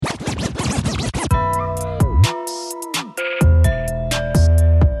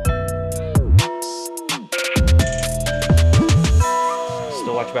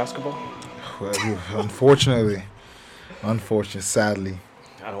basketball? Well, unfortunately, sadly.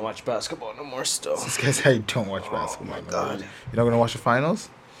 I don't watch basketball no more still. This guy's how you don't watch basketball. Oh, my God. You're not going to watch the finals?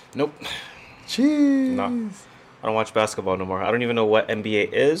 Nope. Jeez. No. I don't watch basketball no more. I don't even know what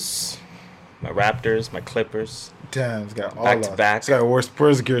NBA is. My Raptors, my Clippers. Damn, it's got all back to back. It's got wore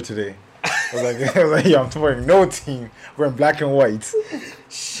Spurs gear today. I was like, yo, I'm wearing no team. Wearing black and white.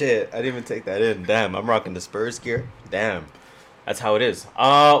 Shit, I didn't even take that in. Damn, I'm rocking the Spurs gear. Damn. That's how it is.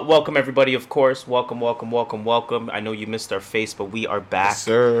 Welcome, everybody, of course. Welcome. I know you missed our face, but we are back. Yes,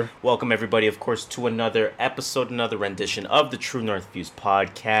 sir. Welcome, everybody, of course, to another episode, another rendition of the True North Views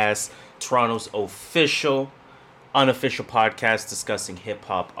podcast, Toronto's official, unofficial podcast discussing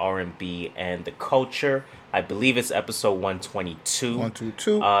hip-hop, R&B, and the culture. I believe it's episode 122.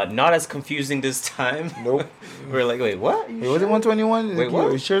 122. Not as confusing this time. Nope. We're like, wait, what? Wait, was it 121? Wait,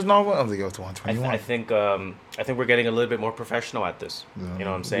 what? You sure it's not one? I was like, it was 121. I think we're getting a little bit more professional at this. You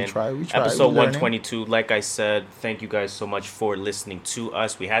know what I'm saying? We try. Episode 122. Like I said, thank you guys so much for listening to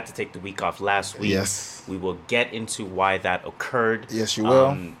us. We had to take the week off last week. Yes. We will get into why that occurred. Yes, you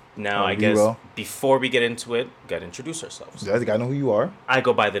will. Now, I guess before we get into it, we gotta introduce ourselves. You guys gotta know who you are. I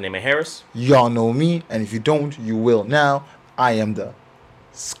go by the name of Harris. Y'all know me, and if you don't, you will now. I am the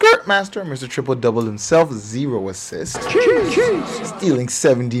Skirt Master, Mr. Triple Double himself, 0 assist. Stealing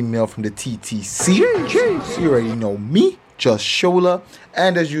 70 mil from the TTC. You already know me, Just Shola.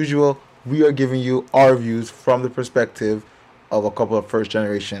 And as usual, we are giving you our views from the perspective of a couple of first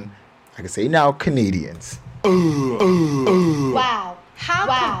generation, I can say now, Canadians. Wow. How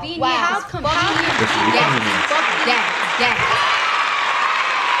convenient. How convenient. Yes.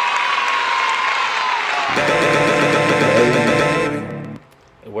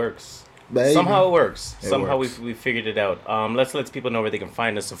 It works. Baby. Somehow it works. Somehow works. we figured it out. Let's let people know where they can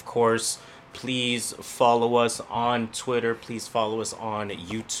find us, of course. Please follow us on Twitter. Please follow us on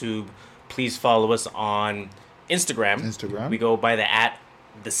YouTube. Please follow us on Instagram. We go by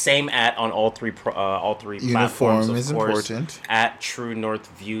the same on all three platforms. Uniform of is course, important. At True North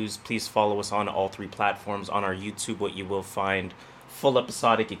Views. Please follow us on all three platforms. On our YouTube, what you will find, full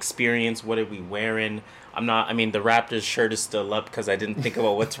episodic experience. What are we wearing? The Raptors shirt is still up because I didn't think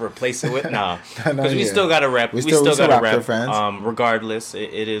about what to replace it with. Nah, because we still got to rep. We still got to rep. Fans. Regardless,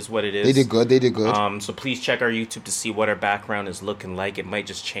 it is what it is. They did good. So please check our YouTube to see what our background is looking like. It might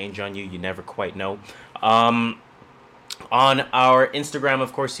just change on you. You never quite know. On our Instagram,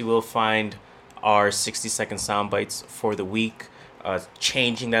 of course, you will find our 60-second sound bites for the week.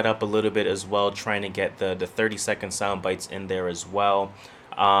 Changing that up a little bit as well, trying to get the 30-second sound bites in there as well.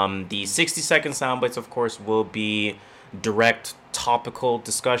 The 60-second sound bites, of course, will be direct topical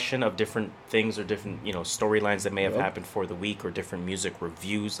discussion of different things or different, storylines that may have happened for the week or different music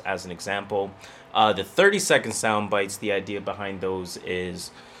reviews, as an example. The 30-second sound bites, the idea behind those is,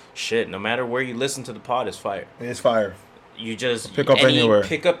 no matter where you listen to the pod, is fire. It's fire. You just pick up anywhere.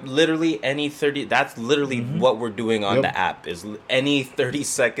 Pick up literally any 30. That's literally what we're doing on the app. Is any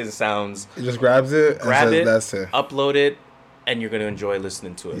 30-second sounds. It just grabs it. That's it. Upload it, and you're gonna enjoy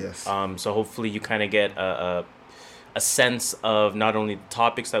listening to it. Yes. So hopefully you kind of get a sense of not only the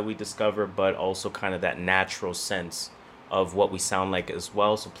topics that we discover, but also kind of that natural sense of what we sound like as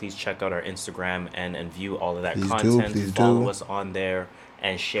well. So please check out our Instagram and view all of that content. Follow us on there.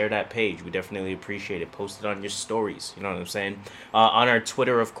 And share that page. We definitely appreciate it. Post it on your stories. You know what I'm saying? On our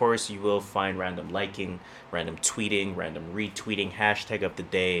Twitter, of course, you will find random liking, random tweeting, random retweeting, hashtag of the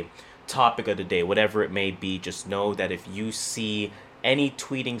day, topic of the day, whatever it may be. Just know that if you see any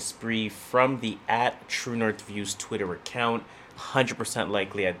tweeting spree from the True North Views Twitter account, 100%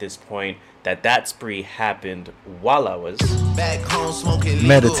 likely at this point that spree happened while I was back home smoking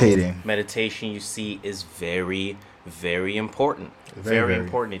meditating. Meditation, you see, is very, very important. Very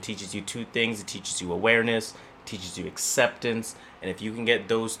important. It teaches you two things. It teaches you awareness, teaches you acceptance, and if you can get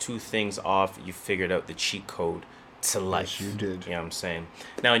those two things off, you figured out the cheat code to life. Yes, you did. You know what I'm saying?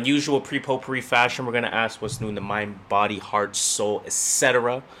 Now, in usual pre-potpourri fashion, we're going to ask what's new in the mind, body, heart, soul,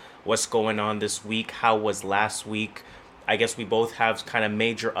 etc. What's going on this week? How was last week? I guess we both have kind of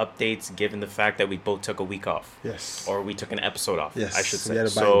major updates given the fact that we both took a week off. Yes. Or we took an episode off, yes, I should say. We had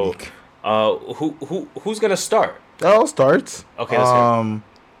a bye week. Who's going to start? I'll start. Okay, let's hear it.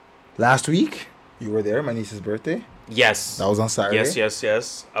 Last week, you were there, my niece's birthday. Yes. That was on Saturday.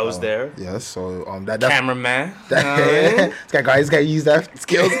 Yes. I was there. Yes, so that's cameraman. This guy used that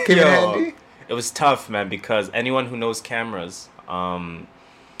skills. Came in handy. It was tough, man, because anyone who knows cameras, I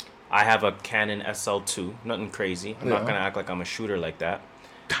have a Canon SL2, nothing crazy. I'm not gonna act like I'm a shooter like that.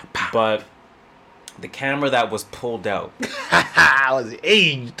 But the camera that was pulled out was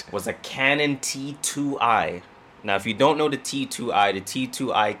aged. Was a Canon T2i Now, if you don't know the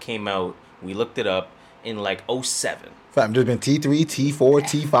T2i came out, we looked it up, in like 07. Fam, there's been T3, T4,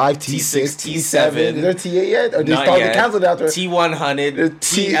 T5, T6, T7. Is there T8 yet? Or they Not started yet. canceled after? T100,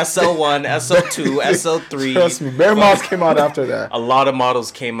 T- SL1, SL2, SL3. Trust me, Bear Moss came out after that. A lot of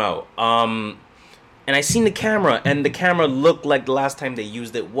models came out. And I seen the camera, and the camera looked like the last time they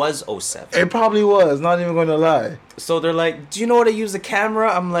used it was 07. It probably was, not even going to lie. So they're like, do you know how to use the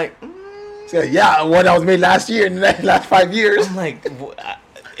camera? I'm like, So, yeah, one that was made last year in the last 5 years. I'm like,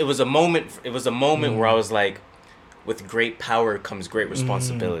 it was a moment. It was a moment where I was like, with great power comes great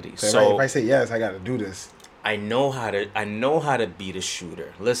responsibility. So if I say yes, I got to do this. I know how to beat a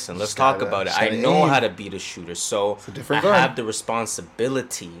shooter. Listen, let's Just talk gotta- about it. just I gotta know aim. how to beat a shooter. So It's a I different gun. have the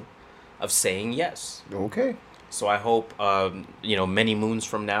responsibility of saying yes. Okay. So I hope, many moons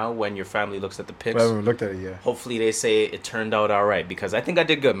from now, when your family looks at the pics, I haven't looked at it yet. hopefully they say it turned out all right, because I think I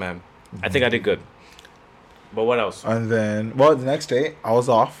did good, man. I think I did good. But what else? And then, well, the next day, I was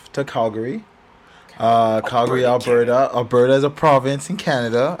off to Calgary. Calgary, Alberta. Alberta is a province in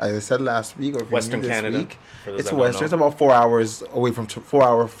Canada, as I said last week. Or if you're Western new this Canada, week. for those It's that don't western. know. It's about 4 hours away from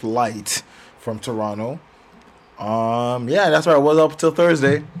 4-hour flight from Toronto. Yeah, that's where I was up till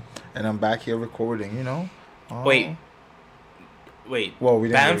Thursday, and I'm back here recording. You know. Wait. Well, we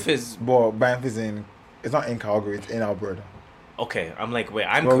didn't. Banff is Well, Banff is in. It's not in Calgary. It's in Alberta. okay. I'm like, wait.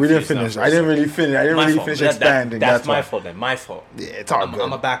 I'm. Well, we didn't confused now finish. for a I didn't second. really finish. I didn't My really fault. finish expanding. That's my why. fault. Then my fault. Yeah, it's all I'm good.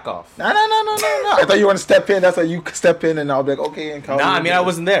 gonna back off. No. I thought you want to step in. That's why you step in, and I'll be like, okay. And Nah, I mean, I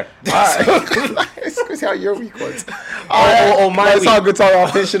wasn't there. All right. Let's see how your week was. My It's all week. good. Talk. I'll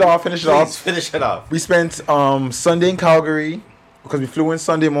finish it off. Please finish it off. We spent Sunday in Calgary because we flew in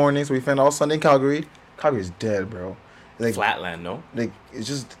Sunday morning, so we spent all Sunday in Calgary. Calgary's dead, bro. Like, Flatland, no? like it's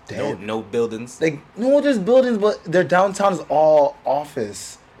just No, dead. no buildings. Like, no, there's buildings, but their downtown is all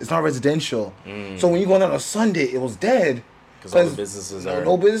office. It's not residential. So when you go down on a Sunday, it was dead. Because all the businesses are.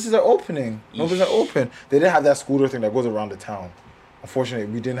 No businesses are opening. No Yeesh. businesses are open. They didn't have that scooter thing that goes around the town. Unfortunately,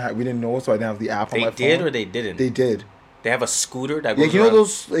 we didn't know, so I didn't have the app on They my did phone. or they didn't? They did. They have a scooter that Yeah, goes you know around?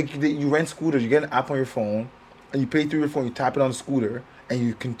 those you rent scooters. You get an app on your phone, and you pay through your phone. You tap it on the scooter, and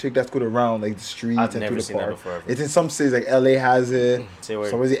you can take that scooter around like the streets I've and never through the seen that park. before ever. It's in some cities like LA has it. Say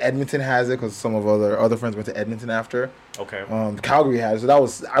where. Some Edmonton has it because some of other friends went to Edmonton after. Okay. Calgary has it.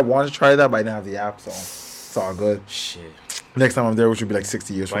 So I wanted to try that, but I didn't have the app, so it's all good. Shit. Next time I'm there, which would be like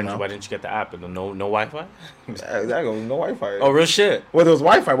 60 years Why from now. didn't you get the app? No Wi-Fi? Exactly, no Wi-Fi. Oh, real shit. Well, there was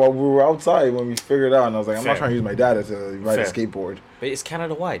Wi-Fi while we were outside when we figured it out, and I was like, I'm Fair. not trying to use my data to ride a Fair. skateboard. But it's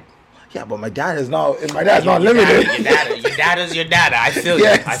Canada wide. Yeah, but my data is not. My data's not limited. Your data's your data. I feel you.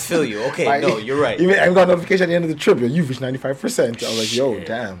 Yes. I feel you. Okay, My- no, you're right. Even I got a notification at the end of the trip. You've reached 95%. I was like, yo, Shit.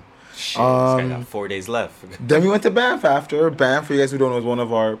 damn. Shit, this guy got 4 days left. Then we went to Banff after. Banff, for you guys who don't know, is one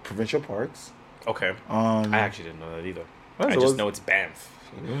of our provincial parks. Okay. I actually didn't know that either. Well, I so just it's- know it's Banff.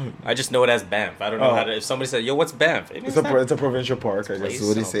 I just know it as Banff. I don't know Oh. how to. If somebody said, "Yo, what's Banff?" It's a provincial park, I guess place is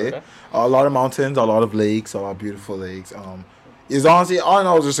what they in say. Alberta. A lot of mountains, a lot of lakes, a lot of beautiful lakes. It's honestly, all in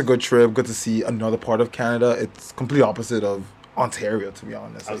all, it was just a good trip. Good to see another part of Canada. It's complete opposite of Ontario, to be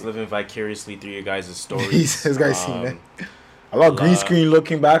honest. I was living vicariously through your guys' stories. This guy's seen it. A lot of green lot- screen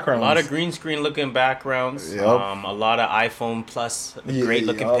looking A backgrounds. lot of green screen looking backgrounds. Yep. A lot of iPhone Plus great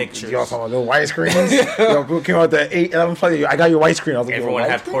looking pictures. You also want the white screens. Yo, came out the 811 Plus. I got your white screen. I was like, Everyone yo,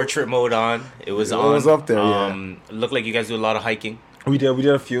 white had screen? portrait mode on. It was It on. was up there, yeah. It looked like you guys do a lot of hiking. We did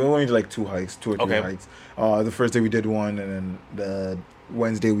a few. We only did like 2 hikes, 2 or 3 Okay. hikes. The first day we did one, and then the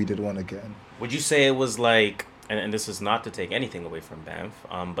Wednesday we did one again. Would you say it was like, and this is not to take anything away from Banff,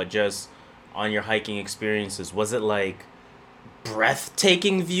 but just on your hiking experiences, was it like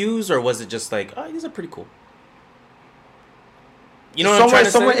breathtaking views, or was it just like, oh, these are pretty cool? You know what I'm trying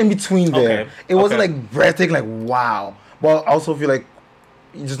to somewhere say? in between there. Okay, It wasn't okay. like breathtaking, like wow. But I also feel like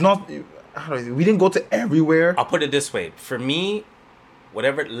it's not. How do I say, we didn't go to everywhere. I'll put it this way. For me,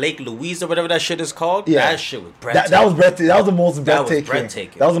 whatever Lake Louise or whatever that shit is called, Yeah. that shit was breathtaking. That was breathtaking. That was the most That was breathtaking.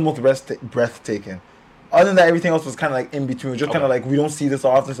 breathtaking. That was the most breathtaking. Other than that, everything else was kind of like in between. It was just kind of Okay. like we don't see this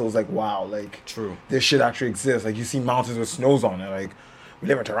often, so it was like wow, like True. this shit actually exists. Like you see mountains with snows on it. Like we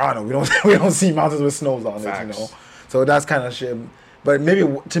live in Toronto, we don't see mountains with snows on Facts. it. You know, so that's kind of shit. But maybe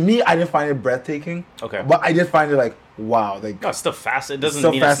to me, I didn't find it breathtaking. Okay. But I did find it like wow, like No, it's still fascinating. It doesn't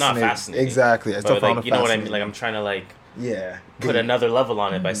still mean it's not fascinating. fascinating. Exactly. I still But found like, it you know what I mean? fascinating. Like I'm trying to like yeah. put another level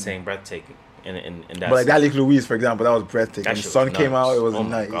on it by saying breathtaking. In that. But like that Lake Louise, for example, that was breathtaking. That The shit sun was came nuts. out, it was Oh my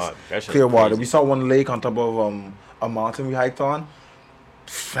nice. God, that shit Clear was water. crazy. We saw one lake on top of a mountain we hiked on.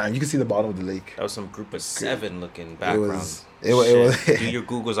 Man, you can see the bottom of the lake. That was some group of 7 looking It background. was. It was. Do your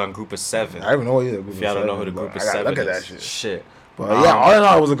Googles on group of 7. I don't even know what you. If y'all don't know who the group of 7 Look is. at that shit. Shit. But yeah, all in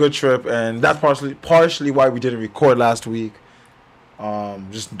all, it was a good trip, and that's partially why we didn't record last week.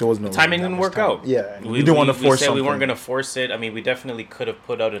 Just there was no timing didn't work out. Yeah, we didn't want to force. We said something. we weren't gonna force it. I mean, we definitely could have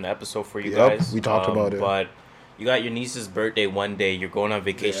put out an episode for you guys. We talked about it, but you got your niece's birthday one day. You're going on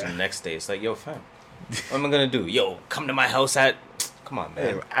vacation the next day. It's like, yo, fam, what am I gonna do? Yo, come to my house at. Come on,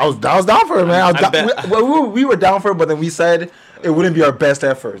 man. Hey, I was down for it, man. We were down for it, but then we said it wouldn't be our best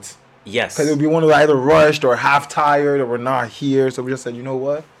efforts. Yes, because it would be one of either rushed or half tired or we're not here. So we just said, you know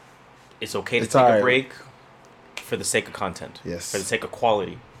what? It's okay to take a break for the sake of content. Yes, for the sake of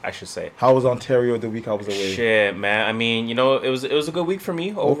quality, I should say. How was Ontario the week I was away? Shit, man. I mean, it was a good week for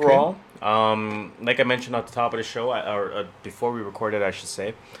me overall. Okay. Like I mentioned at the top of the show, or before we recorded, I should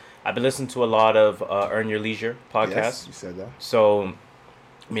say, I've been listening to a lot of Earn Your Leisure podcasts. Yes, you said that. So,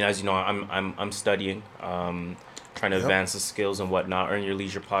 I mean, as you know, I'm studying, trying to advance the skills and whatnot. Earn Your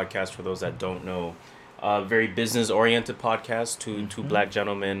Leisure podcast, for those that don't know, very business oriented podcast. Two black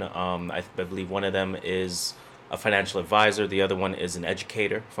gentlemen. I believe one of them is a financial advisor. The other one is an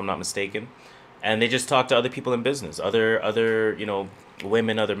educator, if I'm not mistaken. And they just talk to other people in business, other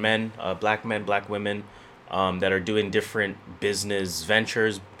women, other men, black men, black women, that are doing different business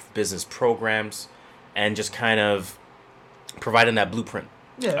ventures, business programs, and just kind of providing that blueprint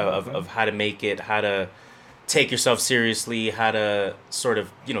of how to make it, how to take yourself seriously, how to sort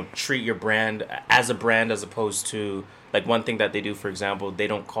of, treat your brand as a brand, as opposed to, like, one thing that they do, for example, they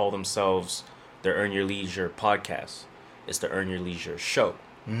don't call themselves their Earn Your Leisure podcast. It's the Earn Your Leisure show,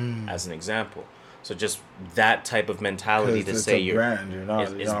 as an example. So just that type of mentality to say you're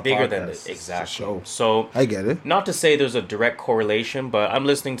bigger than this. Exactly. So I get it. Not to say there's a direct correlation, but I'm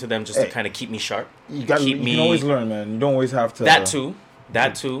listening to them just to kind of keep me sharp. You can always learn, man. You don't always have to. That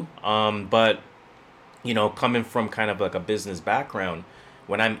too. But coming from kind of like a business background,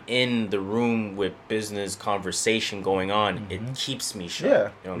 when I'm in the room with business conversation going on, it keeps me sharp. Yeah, you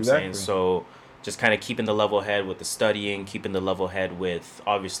know what I'm saying? So just kind of keeping the level head with the studying, keeping the level head with,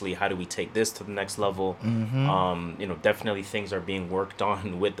 obviously, how do we take this to the next level? Definitely things are being worked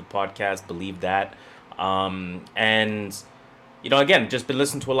on with the podcast, believe that. And, again, just been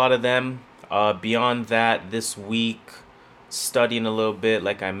listening to a lot of them. Beyond that, this week, studying a little bit,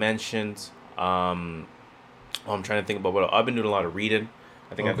 like I mentioned. I'm trying to think about what I've been doing. A lot of reading.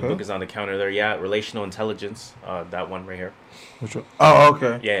 I think the book is on the counter there. Yeah, Relational Intelligence. That one right here. Which one? Oh,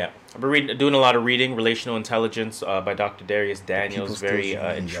 okay. Yeah. I've been doing a lot of reading. Relational Intelligence by Dr. Darius Daniels. Very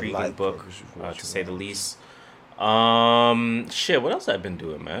intriguing book, to say the least. What else I've been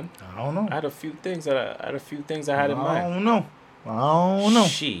doing, man? I don't know. I had a few things I had in mind. I don't know.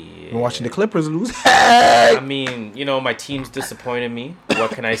 Shit. Been watching the Clippers lose. I mean, my team's disappointed me.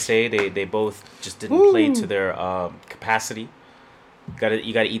 What can I say? They both just didn't play to their capacity. You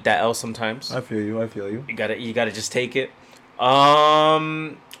gotta eat that L sometimes. I feel you. You gotta just take it.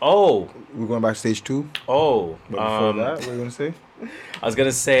 We're going back to stage 2. But before that, what are you gonna say? I was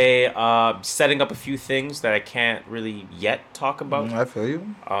gonna say setting up a few things that I can't really yet talk about. I feel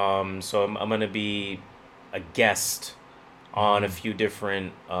you. So I'm gonna be a guest on a few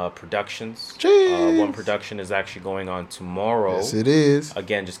different productions. One production is actually going on tomorrow. Yes, it is.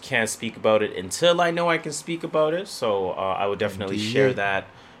 Again, just can't speak about it until I know I can speak about it. So I would definitely share that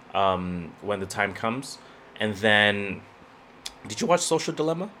when the time comes. And then, did you watch Social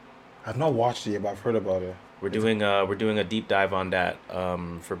Dilemma? I've not watched it yet, but I've heard about it. We're doing a deep dive on that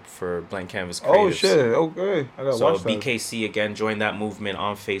for Blank Canvas Creatives. Oh shit! Okay, I gotta watch that. So BKC again, join that movement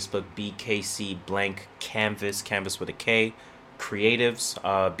on Facebook. BKC Blank Canvas with a K. Creatives.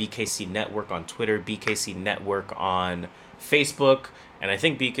 BKC Network on Twitter. BKC Network on Facebook, and I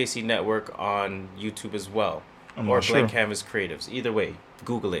think BKC Network on YouTube as well. Blank Canvas Creatives. Either way,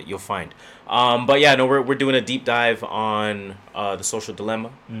 Google it, you'll find. But yeah, no, we're doing a deep dive on the Social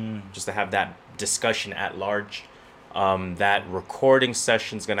Dilemma, just to have that discussion at large. That recording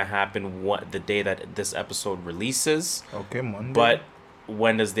session's gonna happen the day that this episode releases. Okay, Monday. But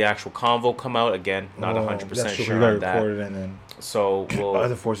when does the actual convo come out? Again, not 100% sure on that. And then so we'll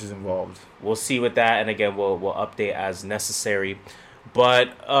other forces involved. We'll see with that, and again, we'll update as necessary.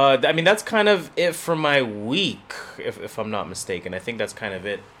 But I mean, that's kind of it for my week, if I'm not mistaken. I think that's kind of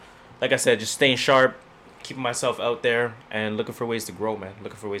it. Like I said, just staying sharp, keeping myself out there, and looking for ways to grow, man.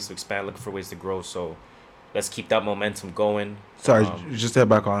 Looking for ways to expand, looking for ways to grow. So let's keep that momentum going. Sorry, just to head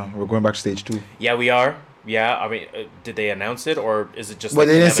back on. We're going back to stage 2. Yeah, we are. Yeah, I mean, did they announce it, or is it just? Well,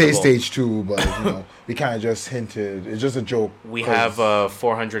 they didn't say stage 2, but we kind of just hinted. It's just a joke. We have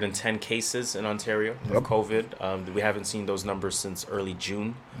 410 cases in Ontario of COVID. We haven't seen those numbers since early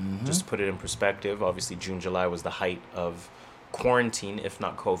June. Just to put it in perspective, obviously June, July was the height of quarantine, if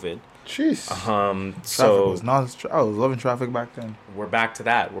not COVID. Jeez. So Traffic was not. I was loving traffic back then. we're back to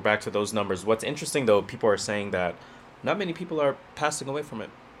that. We're back to those numbers. What's interesting though, people are saying that not many people are passing away from it.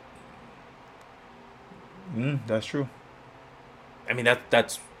 That's true. I mean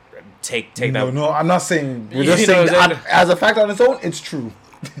that's take No, that. no, I'm not saying. We're You just know saying what I'm that as a fact on its own, it's true.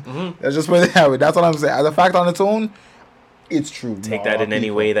 That's just where they have it. That's what I'm saying. As a fact on its own, it's true. Take No, that our in any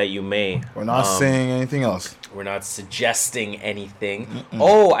people. way that you may. We're not saying anything else. We're not suggesting anything.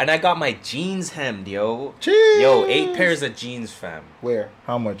 Oh, and I got my jeans hemmed, yo. Jeez. Yo, 8 pairs of jeans, fam. Where?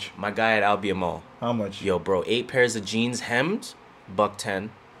 How much? My guy at Albia Mall. How much? Yo, bro, 8 pairs of jeans hemmed, $110.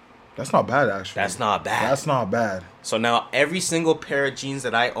 That's not bad, actually. That's not bad. That's not bad. So now every single pair of jeans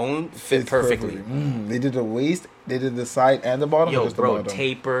that I own fit It's perfectly. They did the waist, they did the side and the bottom. or Yo, just the bro, bottom?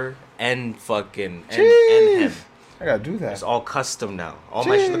 taper and fucking and Jeez. hem. I gotta do that. It's all custom now. All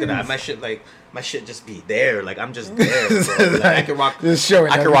my shit. Look at that. My shit just be there. Like I'm just there, bro. Like, I can rock. Just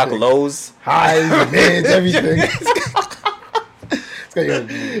showing I can rock everything. lows. Highs, mids, everything. It's got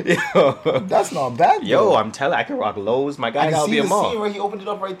your- Yo, That's not bad. yo, though. I'm telling. I can rock lows. My guy I at can see Albia the Mall. scene where he opened it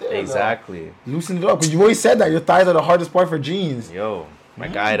up right there. though. Exactly. Loosen it up because you always said that your thighs are the hardest part for jeans. Yo, my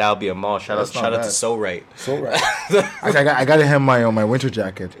guy at Albia Mall. Shout That's not out to bad. So Right. So right. I got to hem my winter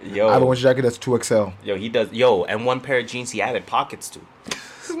jacket. Yo. I have a winter jacket that's 2XL. Yo, he does. Yo, and one pair of jeans he added pockets to.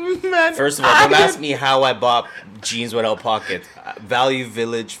 Man, First of all, don't ask me how I bought jeans without pockets. Value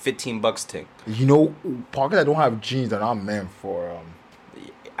Village, $15 ting. You know, pockets that don't have jeans that I'm meant for.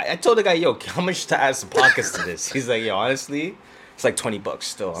 I told the guy, yo, how much to add some pockets to this? He's like, yo, honestly, it's like $20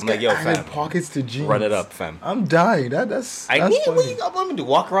 still. I'm like, yo, added fam, pockets to jeans. run it up, fam. I'm dying. That's I that's need. funny. What you got me to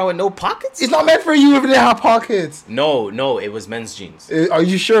walk around with no pockets? It's not meant for you if it didn't have pockets. No, it was men's jeans. Are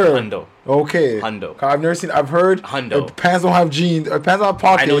you sure? Hundo. Okay. Hundo. 'Cause I've never seen. I've heard. Hundo. Pants don't have jeans. Or pants don't have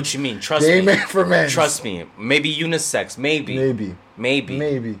pockets. I know what you mean. Trust They me. meant for men. Trust me. Maybe unisex. Maybe.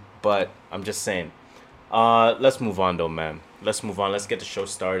 Maybe. But I'm just saying. Let's move on though, man. Let's move on. Let's get the show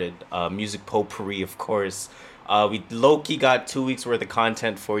started. Music potpourri, of course. We low-key got 2 weeks worth of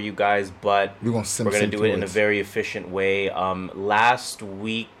content for you guys, but We're gonna do it in a very efficient way. Last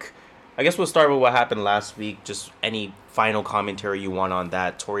week, I guess we'll start with what happened last week. Just any final commentary you want on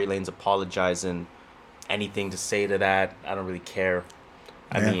that. Tory Lanez apologizing. Anything to say to that? I don't really care.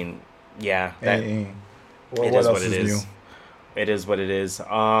 I Yeah. mean, yeah, that, Well, it what is else what it is. new? It is what it is.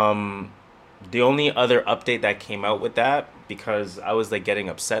 The only other update that came out with that, because I was like getting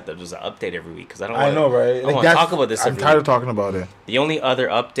upset that there's an update every week, because I don't I want know, right? I don't want to talk about this I'm every tired week. of talking about it. The only other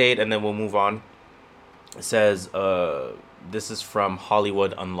update, and then we'll move on. It says, this is from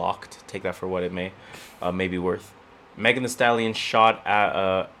Hollywood Unlocked. Take that for what it may be worth. Megan Thee Stallion shot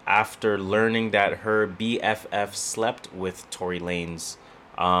after learning that her BFF slept with Tory Lanez.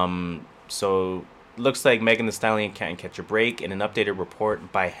 So looks like Megan Thee Stallion can't catch a break. In an updated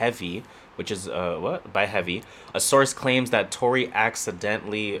report by Heavy, which is by Heavy, a source claims that Tory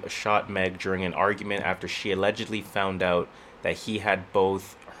accidentally shot Meg during an argument after she allegedly found out that he had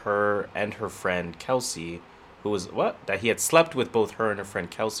both her and her friend Kelsey, that he had slept with both her and her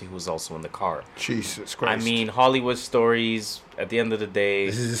friend Kelsey, who was also in the car. Jesus I Christ. mean, Hollywood stories. At the end of the day,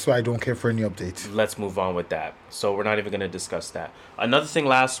 this is why I don't care for any updates. let's move on with that. So we're not even going to discuss that. Another thing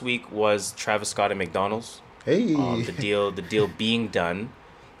last week was Travis Scott and McDonald's. Hey. The deal being done.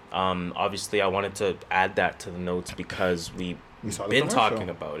 Obviously, I wanted to add that to the notes because we've saw the been commercial. talking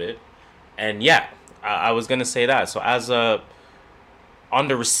about it. And yeah, I was going to say that. So on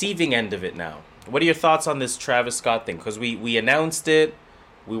the receiving end of it now, what are your thoughts on this Travis Scott thing? Because we announced it.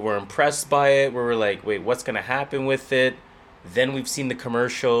 We were impressed by it. We were like, wait, what's going to happen with it? Then we've seen the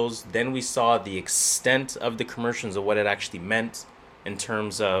commercials. Then we saw the extent of the commercials of what it actually meant in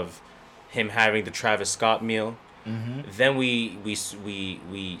terms of him having the Travis Scott meal. Mm-hmm. Then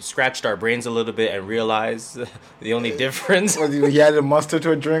we scratched our brains a little bit and realized the only difference. He added mustard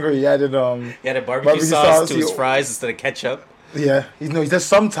to a drink, or he added He had a barbecue barbecue sauce sauce, to his he- fries instead of ketchup. Yeah, he says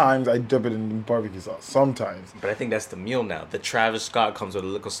sometimes I dip it in barbecue sauce. Sometimes. But I think that's the meal now. The Travis Scott comes with a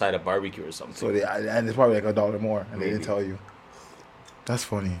little side of barbecue or something. So and it's probably like $1 more, and they Maybe. didn't tell you. That's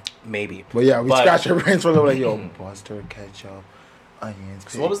funny. Maybe. But yeah, we But- scratched our brains for a little, like, yo, mustard, ketchup, onions.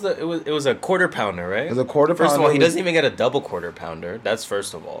 So what was it was a quarter pounder, right? It was a quarter First of all, pounder he with- doesn't even get a double quarter pounder. That's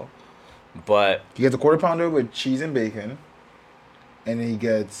first of all. But He gets a quarter pounder with cheese and bacon, and then he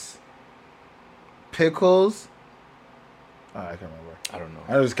gets pickles. I can't remember. I don't know.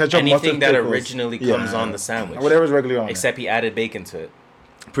 I know, it's ketchup, Anything mustard, that pickles. originally comes on the sandwich. Whatever's regularly on Except he added bacon to it.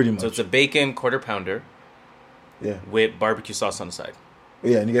 there. Pretty much. So it's a bacon quarter pounder yeah. with barbecue sauce on the side.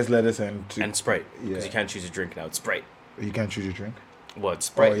 Yeah, and he gets lettuce and Sprite. Because Yeah. you can't choose a drink now. It's Sprite. You can't choose your drink. Well, it's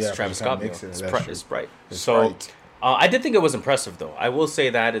Sprite. Oh, yeah, it's Travis you can't Scott meal. mix it. It's That's Sprite. true. It's Sprite. It's So Sprite. I did think it was impressive, though. I will say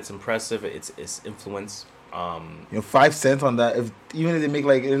that it's impressive. It's influence. 5 cents on that. Even if they make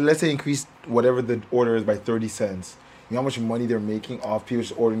like, let's say increase whatever the order is by 30 cents. You know how much money they're making off people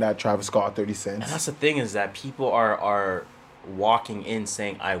just ordering that Travis Scott 30 cents. And that's the thing is that people are walking in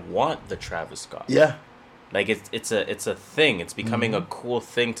saying, "I want the Travis Scott." Yeah. Like it's a thing. It's becoming a cool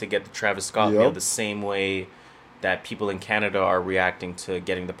thing to get the Travis Scott Yep. meal the same way that people in Canada are reacting to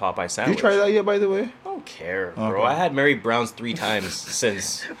getting the Popeye Did sandwich. you try that yet, by the way? I don't care, bro. Okay. I had Mary Brown's 3 times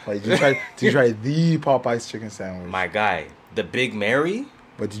since. Like, did you try the Popeyes chicken sandwich? My guy, the Big Mary.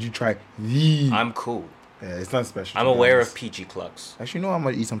 But did you try the? I'm cool. Yeah, it's not special. I'm to be aware honest. of PG Clucks. Actually, no, I'm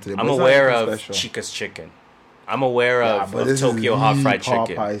gonna eat some today. But I'm it's not aware anything of special. Chica's chicken. I'm aware of but this is Tokyo hot the fried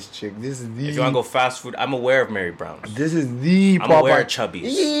chicken. Popeyes chicken. This is the. If you want to go fast food, I'm aware of Mary Brown's. This is the I'm Popeye. aware of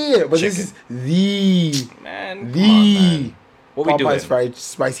Chubby's Yeah, but this is the Man, come the on, man. What we Popeyes doing?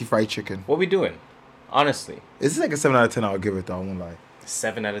 spicy fried chicken. What we doing? Honestly, This is like a 7 out of 10. I'll give it though. I won't lie.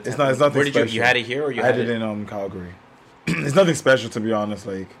 7 out of 10. It's not. It's nothing Where did special. you had it here or you I had had it in Calgary. It's nothing special to be honest.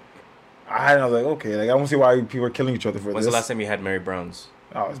 Like I was like, okay, like I don't see why people are killing each other for When's this. the last time you had Mary Brown's?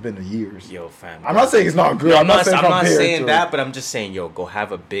 Oh, it's been years. Yo, fam. I'm not saying it's not good. Yo, I'm not saying I'm not compare it saying to that, it. but I'm just saying, yo, go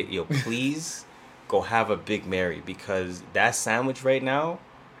have a big, yo, please, go have a Big Mary because that sandwich right now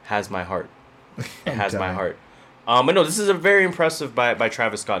has my heart. It has my dying. heart. But no, this is a very impressive by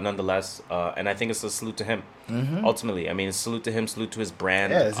Travis Scott, nonetheless, and I think it's a salute to him. Ultimately, I mean, a salute to him, salute to his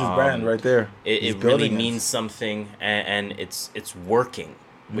brand. Yeah, it's his brand right there. It He's really building means something, and it's working,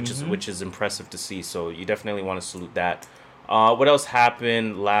 which is impressive to see. So you definitely want to salute that. What else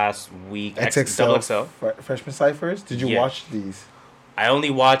happened last week? XXL, XXL. Freshman Cyphers. Did you Yeah. watch these? I only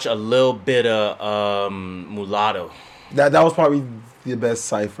watch a little bit of Mulatto. That was probably the best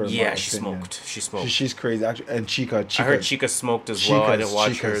cipher. In Yeah, my she opinion. smoked. She smoked. She's crazy actually, and Chica. I heard Chica smoked as well. I didn't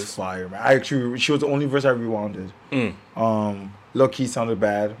watch Chica's hers. fire, man. She was the only verse I rewinded. Low key sounded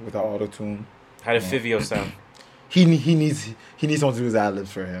bad without auto tune. How did Fivio sound? He needs someone to do his ad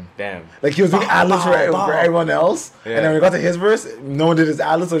libs for him. Damn. Like he was doing ad libs for everyone else, Yeah. and then when we got to his verse, no one did his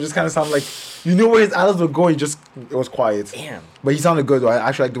ad libs, so it just kind of sounded like you knew where his ad libs were going. It was quiet. Damn. But he sounded good though. I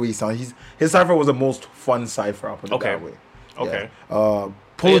actually like the way he sounded. His cipher was the most fun cipher. I'll put it Okay. that way. Okay. Yeah.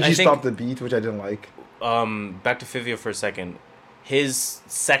 Polo I G think- stopped the beat, which I didn't like. Back to Fivio for a second. His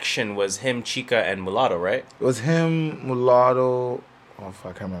section was him, Chica, and Mulatto, right? It was him, Mulatto. Oh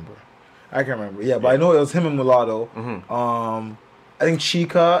fuck, I can't remember. Yeah, but I know it was him and Mulatto. I think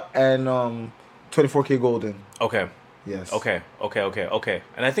Chica and 24K Golden. Okay. Yes. Okay.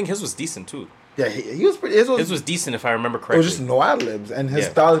 And I think his was decent too. Yeah, he was pretty. His was decent if I remember It correctly. was just no ad libs, and his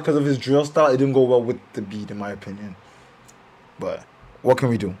Yeah. style, because of his drill style, it didn't go well with the beat, in my opinion. But what can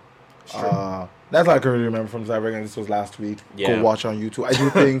we do? That's all I can really remember from Cyber, and this was last week. Yeah. Go watch on YouTube. I do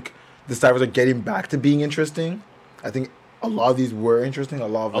think the Cybers are getting back to being interesting. I think a lot of these were interesting. A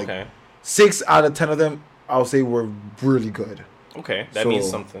lot of Okay. 6 out of 10 of them, I'll say, were really good. Okay. That So- means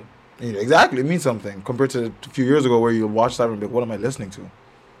something. You know, exactly, it means something compared to a few years ago where you watch Cyber and be like, what am I listening to?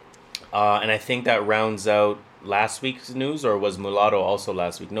 And I think that rounds out last week's news, or was Mulatto also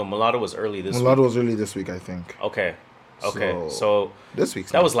last week? No, Mulatto was early this Mulatto was early this week, I think. week. Okay. So- So This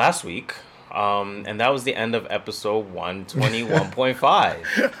week's that was last week. And that was the end of episode 121.5.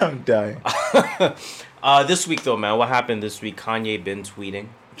 I'm dying. This week though, man, what happened this week? Kanye been tweeting.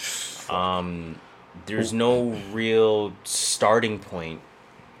 There's no real starting point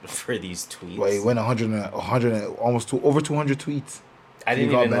for these tweets. Well, he went 100 almost over 200 tweets. I didn't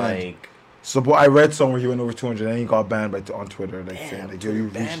he got even banned. like. So, but I read somewhere he went over 200 and he got banned on Twitter, like Damn, saying like, Twitter yo,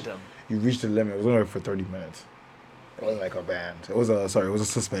 banned him. you reached the limit. It was only for 30 minutes. It wasn't like a ban. It was a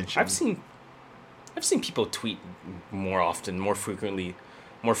suspension. I've seen people tweet more frequently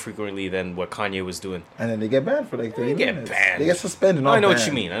than what Kanye was doing. And then they get banned for like 30 They get minutes. banned. They get suspended. No, Not I know what banned.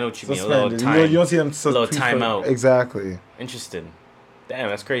 you mean. A little Suspended. time. You don't see them a little tweet timeout. Exactly. Interested. Damn,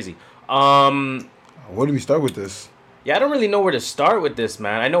 that's crazy. Where do we start with this? Yeah, I don't really know where to start with this,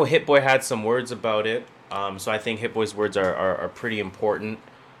 man. I know Hit Boy had some words about it. So I think Hit Boy's words are pretty important.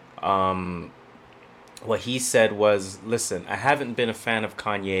 What he said was, listen, I haven't been a fan of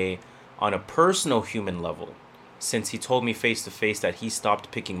Kanye on a personal human level since he told me face to face that he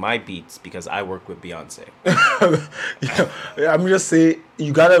stopped picking my beats because I work with Beyonce. Yeah, I'm just say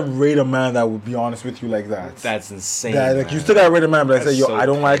you gotta rate a man that would be honest with you like that. That's insane. That, like, man. you still gotta rate a man, but I say, That's yo, so I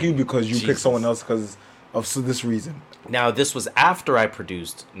don't like petty. you because you picked Jesus. someone else because of this reason. Now, this was after I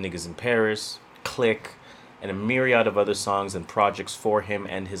produced Niggas in Paris, Click, and a myriad of other songs and projects for him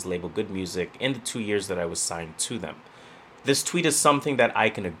and his label Good Music in the 2 years that I was signed to them. This tweet is something that I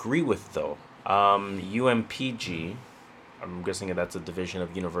can agree with, though. UMPG I'm guessing that's a division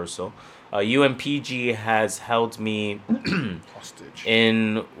of Universal. UMPG has held me Hostage.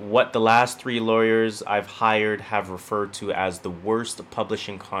 in what the last 3 lawyers I've hired have referred to as the worst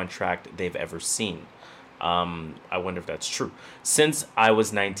publishing contract they've ever seen. I wonder if that's true. Since I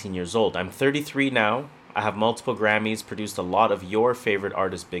was 19 years old. I'm 33 now. I have multiple Grammys, produced a lot of your favorite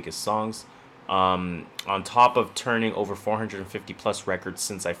artists' biggest songs. On top of turning over 450 plus records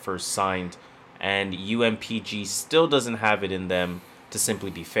since I first signed. And UMPG still doesn't have it in them to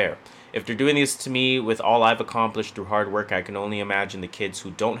simply be fair. If they're doing this to me with all I've accomplished through hard work, I can only imagine the kids who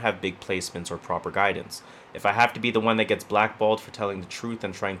don't have big placements or proper guidance. If I have to be the one that gets blackballed for telling the truth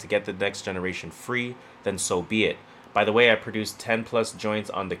and trying to get the next generation free, then so be it. By the way, I produced 10 plus joints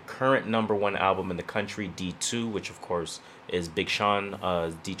on the current #1 album in the country, D2, which of course is Big Sean,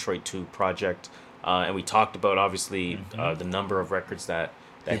 Detroit 2 project. And we talked about, obviously, the number of records that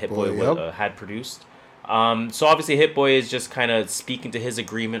Hit Boy had produced. So obviously Hit Boy is just kind of speaking to his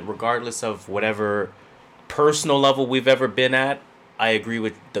agreement, regardless of whatever personal level we've ever been at. I agree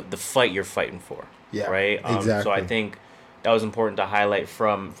with the fight you're fighting for. Yeah, right. exactly. So I think that was important to highlight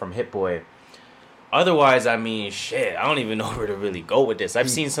from Hit Boy. Otherwise, I mean, shit, I don't even know where to really go with this. I've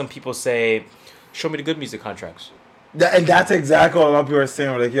seen some people say, "Show me the good music contracts." And that's exactly what a lot of people are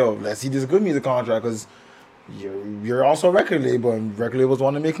saying. Like, yo, let's see this good music contract because you're also a record label, and record labels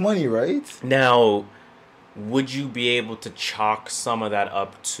want to make money, right? Now, would you be able to chalk some of that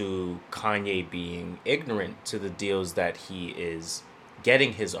up to Kanye being ignorant to the deals that he is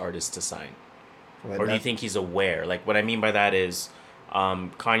getting his artists to sign? Or do you think he's aware? Like, what I mean by that is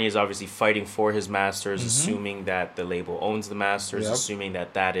Kanye is obviously fighting for his masters, assuming that the label owns the masters, assuming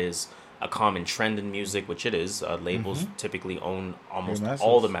that that is a common trend in music, which it is. Labels typically own almost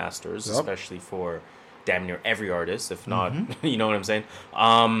all the masters, especially for damn near every artist, if not, you know what I'm saying?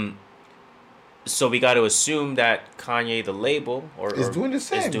 So we got to assume that Kanye, the label, is doing the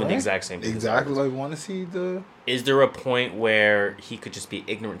same, is doing the exact same thing. Exactly. Like, want to see the. Is there a point where he could just be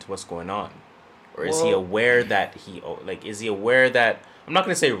ignorant to what's going on, or is he aware that is he aware that? I'm not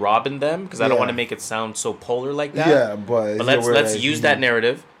gonna say robbing them because I don't want to make it sound so polar like that. Yeah, but let's use that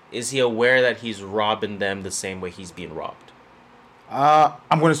narrative. Is he aware that he's robbing them the same way he's being robbed?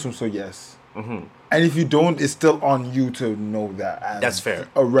 I'm gonna assume so. Yes. And if you don't, it's still on you to know that. As that's fair.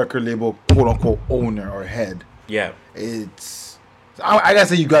 A record label, quote unquote, owner or head. Yeah. It's. I gotta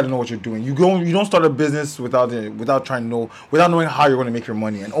say, you gotta know what you're doing. You don't start a business without trying to know, without knowing how you're gonna make your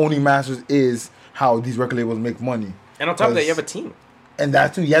money. And owning masters is how these record labels make money. And on top of that, you have a team. And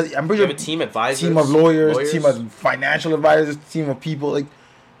that too, yeah. I'm pretty sure you have a team advisors, team of lawyers, team of financial advisors, team of people like.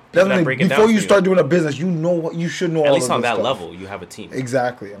 Before you start doing a business, you should know. At least on that level, you have a team.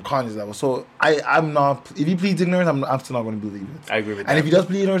 Exactly, on Kanye's level. So I'm not. If he pleads ignorance, I'm still not going to believe it. I agree with that. And if he does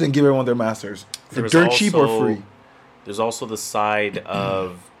plead ignorance, then give everyone their masters for dirt cheap or free. There's also the side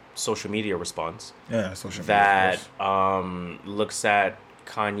of social media response. Yeah, social media that looks at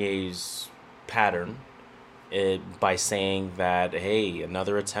Kanye's pattern by saying that, hey,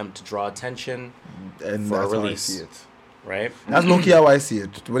 another attempt to draw attention and for that's a how release. I see it. Right? That's low-key how I see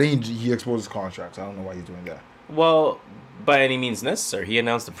it. But then he exposes contracts. I don't know why he's doing that. Well, by any means necessary. He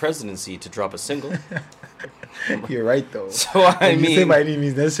announced the presidency to drop a single. You're right, though. So, I mean, you say by any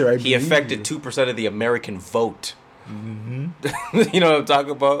means necessary, he affected 2% of the American vote. You know what I'm talking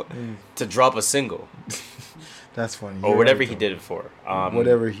about? To drop a single. That's funny. Or whatever he did it for.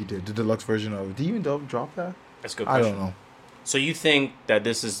 Whatever he did. The deluxe version of it. Did he even drop that? That's a good question. I don't know. So you think that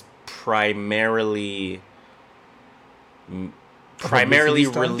this is primarily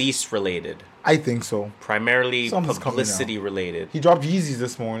release related? I think so. Primarily publicity related. He dropped Yeezys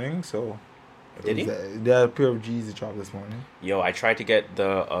this morning, so. Did he? That pair of Yeezys dropped this morning. Yo, I tried to get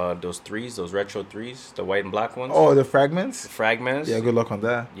those retro threes, the white and black ones. Oh, the fragments? The fragments? Yeah, good luck on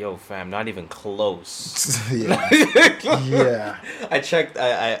that. Yo, fam, not even close. Yeah. Yeah. I checked.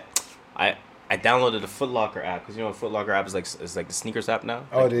 I downloaded the Foot Locker app because Foot Locker app is like the sneakers app now.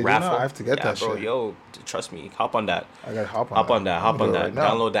 Oh, like did raffle. you know? I have to get that bro, shit. Yo, trust me, hop on that. I gotta hop on that. Right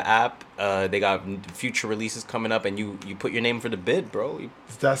now. Download the app. They got future releases coming up, and you put your name for the bid, bro.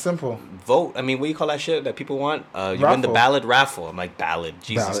 It's that simple. Vote. I mean, what do you call that shit that people want? You win the ballot raffle. I'm like, ballot.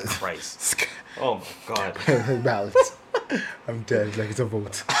 Jesus Christ. Oh my God. Ballot. I'm dead. Like, it's a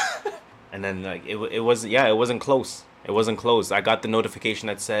vote. And then it wasn't close. It wasn't close. I got the notification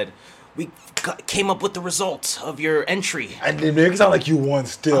that said, we came up with the results of your entry. And they make it sound like you won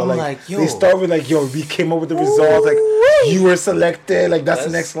still. I'm like, yo. They start with like, yo, we came up with the results. Like, you were selected. Like, that's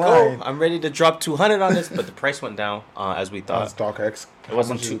the next line. I'm ready to drop 200 on this, but the price went down as we thought. On StockX. It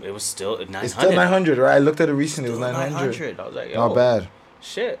wasn't two. It was still 900. It's still 900, right? I looked at it recently. It was 900. I was like, yo. Not bad.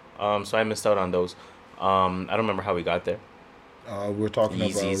 Shit. So I missed out on those. I don't remember how we got there. We're talking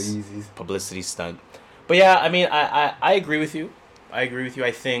about Yeezys. Yeezys. Publicity stunt. But yeah, I mean, I agree with you. I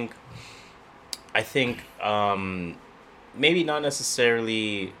think maybe not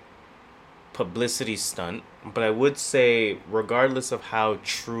necessarily publicity stunt, but I would say regardless of how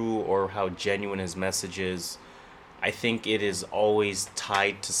true or how genuine his message is, I think it is always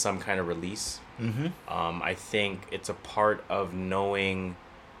tied to some kind of release. Mm-hmm. I think it's a part of knowing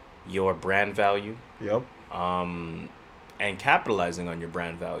your brand value. Yep. And capitalizing on your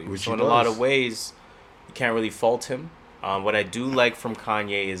brand value. Which so he in a lot does. of ways, you can't really fault him. What I do like from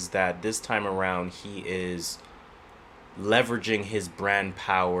Kanye is that this time around he is leveraging his brand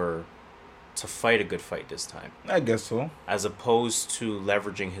power to fight a good fight this time, I guess so. as opposed to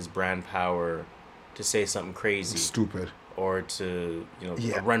leveraging his brand power to say something crazy Stupid. or to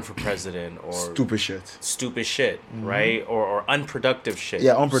Yeah. run for president or Stupid shit. stupid shit, right? Or unproductive shit.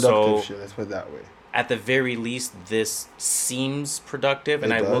 Yeah, unproductive So, shit. Let's put it that way. at the very least, this seems productive,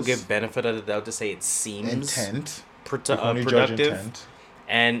 and It I will does. give benefit of the doubt to say it seems Intent. You can only judge productive. intent.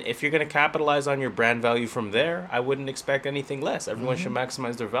 And if you're going to capitalize on your brand value from there, I wouldn't expect anything less. Everyone should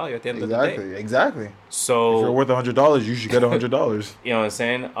maximize their value at the end of the day. Exactly. If you're So, worth $100, you should get $100. you know what I'm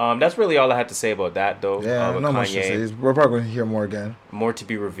saying? That's really all I had to say about that, though. Yeah, with not much to say. Kanye. We're probably going to hear more again. More to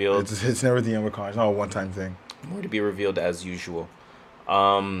be revealed. It's never the end with Kanye. It's not a one-time thing. More to be revealed as usual.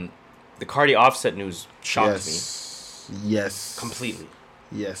 The Cardi Offset news shocked me Yes. completely.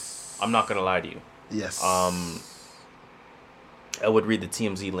 Yes. I'm not going to lie to you. Yes. I would read the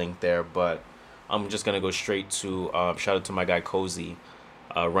TMZ link there, but I'm just gonna go straight to shout out to my guy Cozy,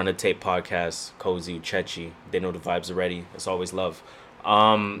 Run a Tape podcast. Cozy, Uchechi, they know the vibes already. It's always love.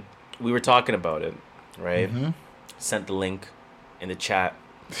 We were talking about it, right? Mm-hmm. Sent the link in the chat.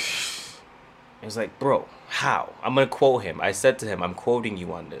 It was like, bro, how? I'm gonna quote him. I said to him, I'm quoting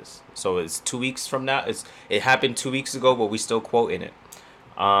you on this. So it's 2 weeks from now. It happened 2 weeks ago, but we still quoting it.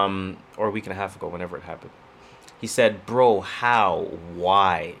 Or a week and a half ago, whenever it happened. He said, bro, how?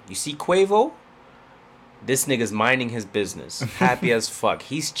 Why? You see Quavo? This nigga's minding his business. Happy as fuck.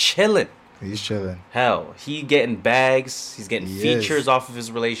 He's chilling. He's chilling. Hell, he getting bags. He's getting He features is. off of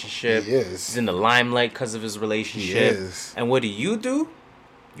his relationship. He is. He's in the limelight because of his relationship. is. And what do? You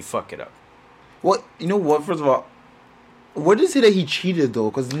fuck it up. What? You know what? First of all, what did it say that he cheated, though?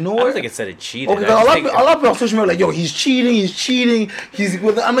 Because I don't think it said it cheated. Okay, I just a think- lot of people on social media are like, yo, he's cheating.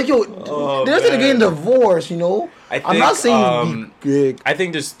 I'm like, yo, Oh, they're man. getting divorced, you know? I'm not saying be I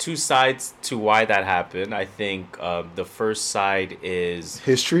think there's two sides to why that happened. I think the first side is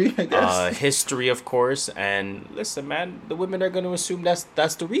history, I guess. history, of course. And listen, man, the women are going to assume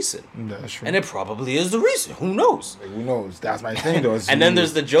that's the reason. That's true. And it probably is the reason. Who knows? Like, who knows? That's my thing, though. And then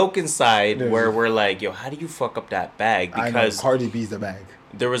there's the joking side There's- where we're like, yo, how do you fuck up that bag? I know, Because Cardi B's the bag.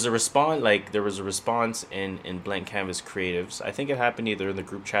 there was a response in Blank Canvas Creatives. I think it happened either in the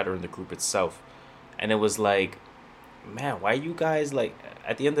group chat or in the group itself. And it was like, man, why you guys, like,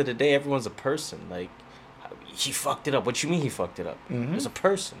 at the end of the day, everyone's a person. Like, he fucked it up. What you mean he fucked it up? Mm-hmm. He's a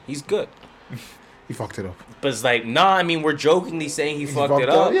person. He's good. He fucked it up. But it's like, nah, I mean, we're jokingly saying he fucked it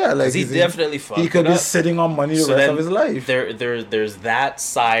up. Yeah, like 'cause he he's- definitely fucked it up. He could be sitting on money the So rest then of his life. There's that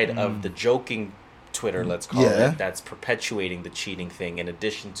side of the joking Twitter, let's call Yeah. it, that's perpetuating the cheating thing, in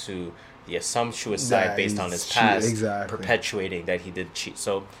addition to the assumptuous That side based on he's his cheating, past, exactly. perpetuating that he did cheat.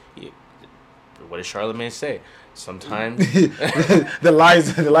 So, what does Charlamagne say? Sometimes, the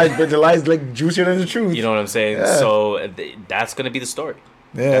lies like juicier than the truth. you know what I'm saying? Yeah. So that's gonna be the story.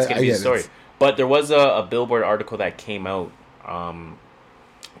 Yeah, That's gonna I be the get story. it. But there was a Billboard article that came out.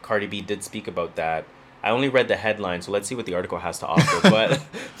 Cardi B did speak about that. I only read the headline, so let's see what the article has to offer. But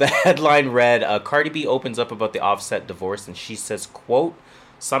the headline read, Cardi B opens up about the Offset divorce, and she says, quote,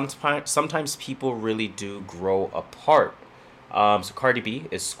 sometimes people really do grow apart. So Cardi B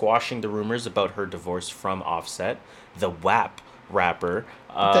is squashing the rumors about her divorce from Offset. The WAP rapper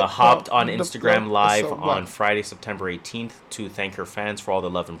hopped on Instagram Live on Friday, September 18th to thank her fans for all the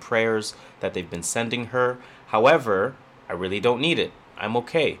love and prayers that they've been sending her. However, I really don't need it. I'm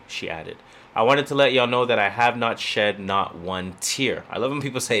okay, she added. I wanted to let y'all know that I have not shed not one tear. I love when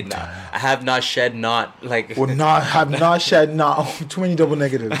people say, nah, I have not shed not, like... have not shed not too many double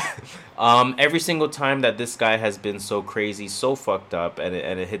negatives. Every single time that this guy has been so crazy, so fucked up, and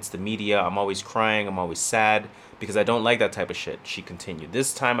it hits the media, I'm always crying, I'm always sad, because I don't like that type of shit, she continued.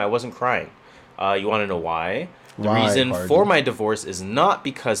 This time, I wasn't crying. You want to know why? The reason for my divorce is not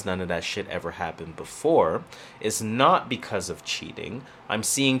because none of that shit ever happened before. It's not because of cheating. I'm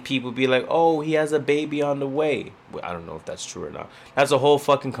seeing people be like, oh, he has a baby on the way. Well, I don't know if that's true or not. That's a whole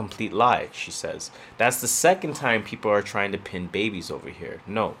fucking complete lie, she says. That's the second time people are trying to pin babies over here.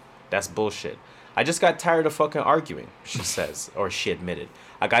 No, that's bullshit. I just got tired of fucking arguing, she says, or she admitted.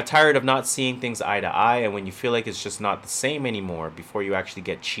 I got tired of not seeing things eye to eye, and when you feel like it's just not the same anymore before you actually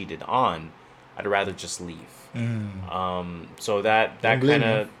get cheated on, I'd rather just leave. So that kind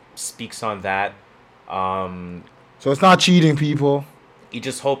of speaks on that. So it's not cheating, people. You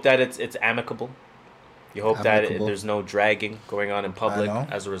just hope that it's amicable. You hope that there's no dragging going on in public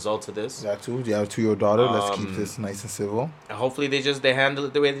as a result of this. That too. You have a 2-year daughter. Let's keep this nice and civil. And hopefully they handle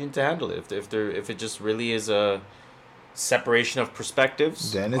it the way they need to handle it. If it just really is a separation of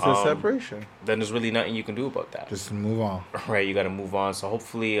perspectives, then it's a separation. Then there's really nothing you can do about that. Just move on. Right, you got to move on. So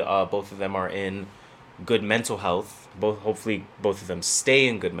hopefully both of them are in good mental health. Hopefully both of them stay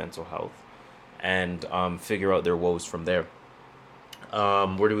in good mental health and figure out their woes from there.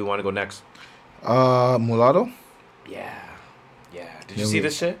 Where do we want to go next? Mulatto? Yeah. Did you see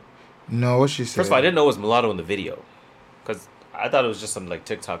this shit? No, what she said? First of all, I didn't know it was Mulatto in the video. Because I thought it was just some, like,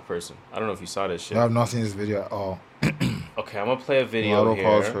 TikTok person. I don't know if you saw this shit. I have not seen this video at all. Okay, I'm going to play a video Mulatto here.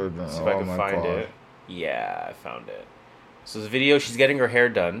 calls her, See if I can find it. Yeah, I found it. So the video, she's getting her hair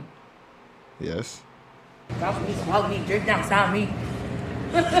done. Yes. Mouth me, swallow me, drip down, sound me.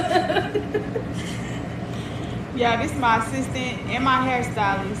 Yeah, this is my assistant and my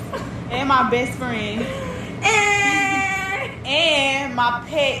hairstylist and my best friend and my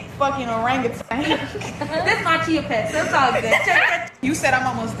pet fucking orangutan. That's my chia pet, so it's all good. You said I'm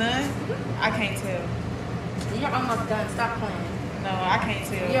almost done? I can't tell. You're almost done. Stop playing. No, I can't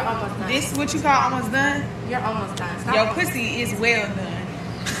tell. You're almost done. This what you call almost done? You're almost done. Stop Your playing. pussy is well done.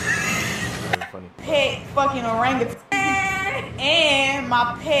 Very funny. Pet fucking orangutan and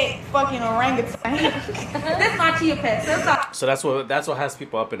my pet fucking orangutan. That's my chia pet, so it's all So that's what has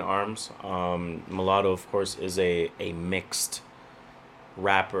people up in arms. Mulatto, of course, is a mixed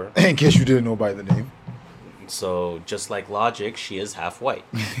rapper. In case you didn't know by the name. So just like Logic, she is half white.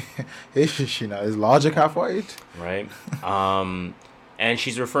 Is she not? Is Logic half white? Right? And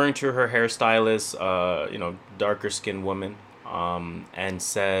she's referring to her hairstylist, darker skinned woman, and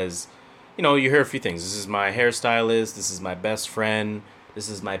says, you hear a few things. This is my hairstylist. This is my best friend. This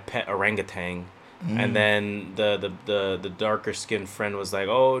is my pet orangutan. And then the darker skinned friend was like,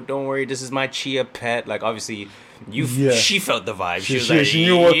 oh, don't worry, this is my chia pet. Like, obviously, she felt the vibe. She was like, she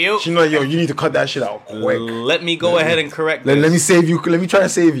knew what, she knew, yo, you need to cut that shit out quick. Let me go ahead and correct this. Let me save you. Let me try to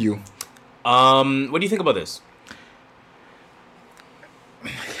save you. What do you think about this?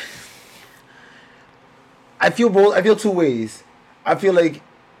 I feel two ways. I feel like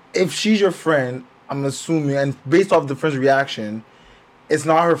if she's your friend, I'm assuming, and based off the friend's reaction, it's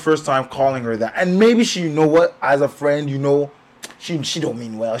not her first time calling her that. And maybe she, as a friend, she don't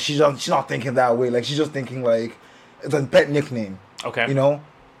mean well. She's not thinking that way. Like, she's just thinking like it's a pet nickname. Okay.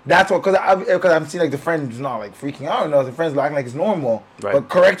 That's what, because I'm seeing like the friend's not like freaking out. The friend's acting like it's normal. Right. But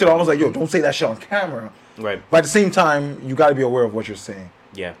corrected almost like, yo, don't say that shit on camera. Right. But at the same time, you got to be aware of what you're saying.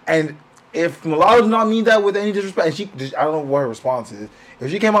 Yeah. And if Mulatto does not mean that with any disrespect, and I don't know what her response is.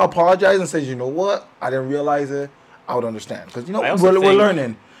 If she came out apologize and says, you know what, I didn't realize it, I would understand. Because, we're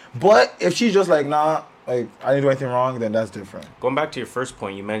learning. But if she's just like, nah, like, I didn't do anything wrong, then that's different. Going back to your first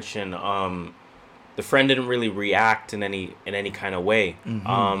point, you mentioned the friend didn't really react in any kind of way.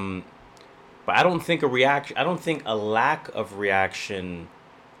 Mm-hmm. But I don't think a lack of reaction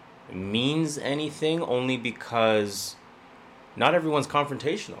means anything, only because not everyone's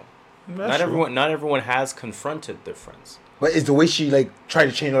confrontational. Not everyone has confronted their friends. But it's the way she like tried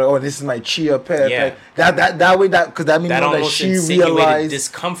to change. Like, oh, this is my chia pet. Yeah. Like, that way because that means that she realized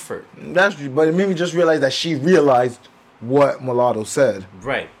discomfort. But it made me just realize that she realized what Mulatto said.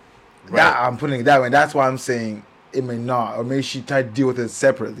 Right. That I'm putting it that way. And that's why I'm saying it may not, or maybe she tried to deal with it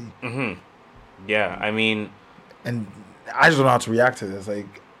separately. Mm-hmm. Yeah, I mean, and I just don't know how to react to this.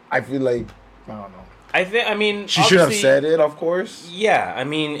 Like, I feel like I don't know. She should have said it, of course. Yeah, I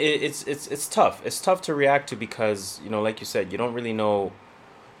mean, it's tough. It's tough to react to because, like you said, you don't really know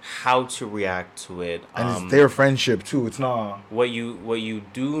how to react to it. And it's their friendship too. It's not. What you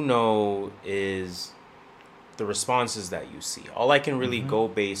do know is the responses that you see. All I can really go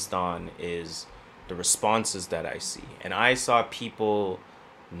based on is the responses that I see, and I saw people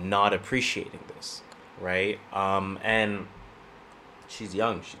not appreciating this, right? And she's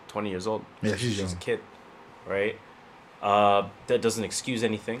young. She's 20 years old. Yeah, she's young. She's a kid, right? That doesn't excuse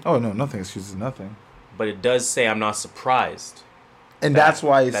anything. Oh, no, nothing excuses nothing. But it does say I'm not surprised. And that's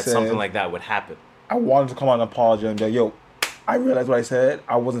why I said something like that would happen. I wanted to come out and apologize and be like, yo, I realized what I said.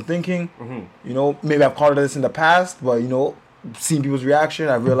 I wasn't thinking. Mm-hmm. Maybe I've called her this in the past, but, seeing people's reaction,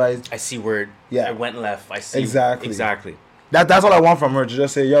 I realized. I see where it went left. I see. Exactly. That's all I want from her, to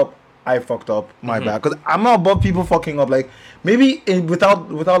just say, yo, I fucked up. My bad. Because I'm not above people fucking up. Like, maybe without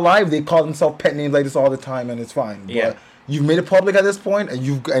live, they call themselves pet names like this all the time, and it's fine. Yeah. But you've made it public at this point,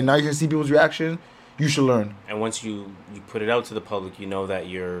 and now you can see people's reaction. You should learn. And once you put it out to the public, you know that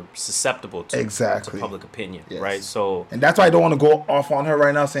you're susceptible to public opinion, right? So, and that's why I don't want to go off on her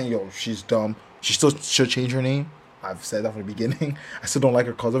right now saying, yo, she's dumb. She still should change her name. I've said that from the beginning. I still don't like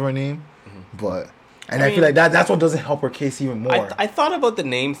her because of her name. But, and I feel like that's what doesn't help her case even more. I thought about the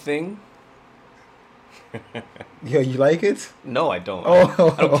name thing. Yeah, you like it? No, I don't.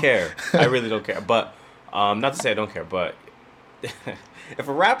 Oh. I don't care. I really don't care. But, not to say I don't care, but if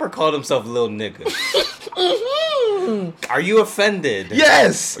a rapper called himself Lil Nigga, are you offended?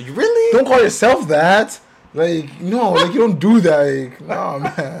 Yes. Are you really? Don't call yourself that. Like, no, like, you don't do that. Like, nah,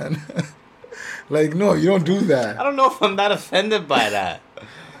 man. Like, no, you don't do that. I don't know if I'm not offended by that.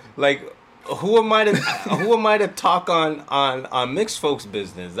 Like, who am I to talk on mixed folks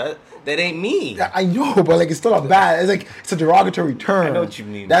business? That ain't me. I know, but like, it's still a bad. It's a derogatory term. I know what you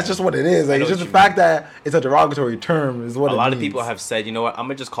mean. That's just what it is. Like, it's just the fact that it's a derogatory term is what. A lot of people have said, you know what? I'm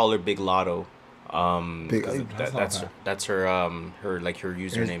gonna just call her Big Lotto. That's her like her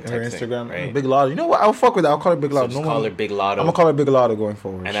username. Her Instagram, thing, right? Big Lotto. You know what? I'll fuck with that. I'll call her Big Lotto. So call her Big Lotto. I'm gonna call her Big Lotto going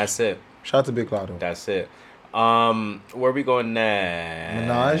forward. And that's it. Shout out to Big Lotto. That's it. Where are we going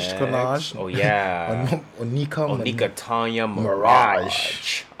next? Minaj. Oh yeah. Onika Tanya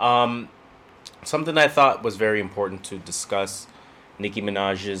Mirage. Something I thought was very important to discuss. Nicki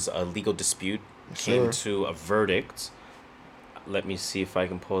Minaj's legal dispute came to a verdict. Let me see if I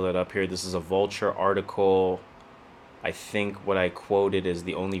can pull that up here. This is a Vulture article. I think what I quoted is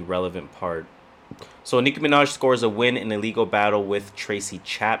the only relevant part. So Nicki Minaj scores a win in a legal battle with Tracy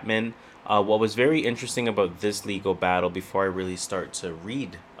Chapman. What was very interesting about this legal battle, before I really start to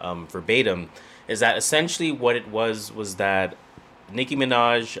read verbatim, is that essentially what it was that Nicki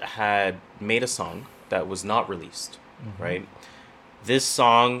Minaj had made a song that was not released, right? This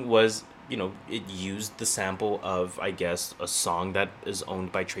song was, it used the sample of, I guess, a song that is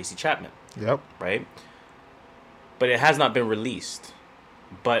owned by Tracy Chapman. Yep. Right? But it has not been released.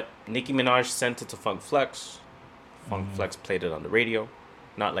 But Nicki Minaj sent it to Funk Flex. Funk Flex played it on the radio.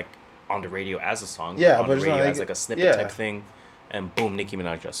 Not like on the radio as a song, but on the it's radio not as like a snippet type thing. And boom, Nicki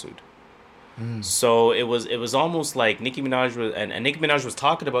Minaj got sued. So it was almost like Nicki Minaj was, and Nicki Minaj was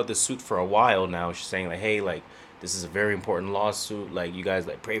talking about this suit for a while now. She's saying like, hey, like, this is a very important lawsuit. Like, you guys,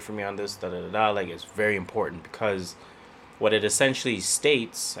 like, pray for me on this, da-da-da-da. Like, it's very important because what it essentially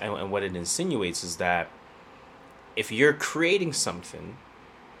states and what it insinuates is that if you're creating something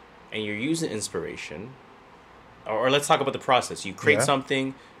and you're using inspiration, or let's talk about the process. You create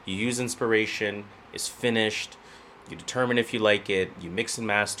something, you use inspiration, it's finished, you determine if you like it, you mix and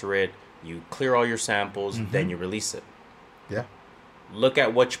master it, you clear all your samples, then you release it. Yeah. Look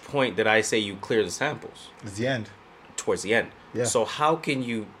at which point did I say you clear the samples? It's the end. Towards the end. Yeah. So how can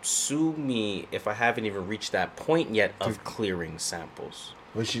you sue me if I haven't even reached that point yet of clearing samples?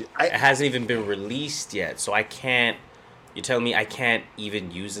 It hasn't even been released yet. So I can't... You're telling me I can't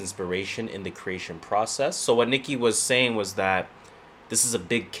even use inspiration in the creation process? So what Nicki was saying was that this is a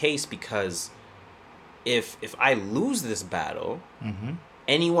big case because if I lose this battle,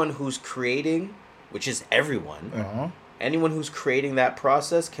 anyone who's creating, which is everyone, anyone who's creating that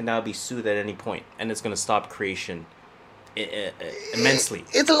process can now be sued at any point, and it's going to stop creation immensely.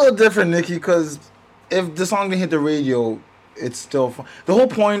 It's a little different, Nicki, because if the song didn't hit the radio, it's still fun. The whole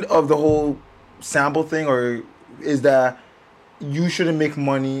point of the whole sample thing is that you shouldn't make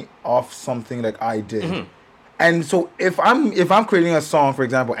money off something like I did. And so if I'm creating a song, for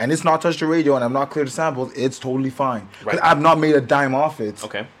example, and it's not touched the radio and I'm not clear the samples, it's totally fine. Right. I've not made a dime off it.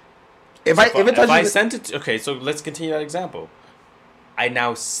 Okay. If I sent it, okay, so let's continue that example. I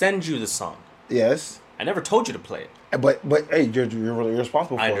now send you the song. Yes. I never told you to play it. But hey, you're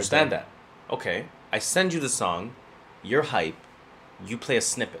responsible for it. I understand that. Okay. I send you the song. You're hype. You play a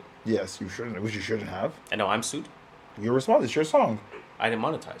snippet. Yes, you shouldn't. Which you shouldn't have. And now I'm sued. You're responsible. It's your song. I didn't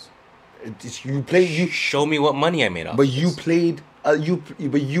monetize. You show me what money I made off. But you played. What are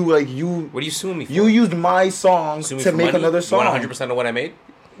you suing me for? You used my song to make another song. You want 100% of what I made?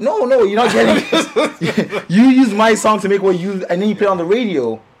 No, you're not getting. You used my song to make and then you play on the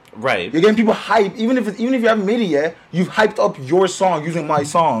radio. Right. You're getting people hyped, even if you haven't made it yet. You've hyped up your song using my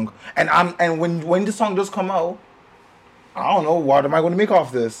song, and when the song does come out, I don't know what am I going to make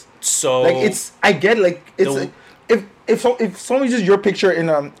off this. So like if someone uses your picture in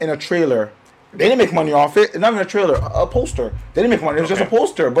a trailer, they didn't make money off it. It's not even a trailer, a poster. They didn't make money. It was just a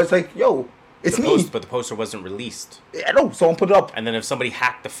poster. But it's like, yo, It's me. But the poster wasn't released. I know. Someone put it up. And then if somebody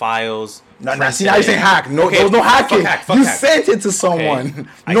hacked the files... See, now you're saying hack. No, there was no hacking. You sent it to someone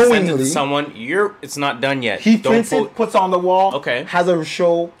knowingly. I sent it to someone. It's not done yet. He prints it, puts it on the wall. Okay. Has a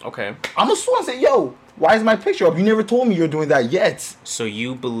show. Okay. I'm gonna sue and say, yo, why is my picture up? You never told me you're doing that yet. So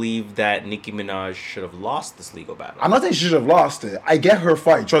you believe that Nicki Minaj should have lost this legal battle? I'm not saying she should have lost it. I get her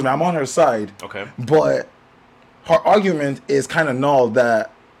fight. Trust me, I'm on her side. Okay. But her argument is kind of null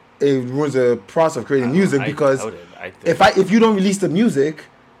that it ruins the process of creating music because if you don't release the music,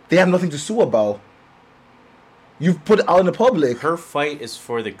 they have nothing to sue about. You've put it out in the public. Her fight is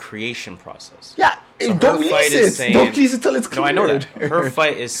for the creation process. Yeah, so don't release it. Saying, don't release it till it's cleared. No, I know that. Her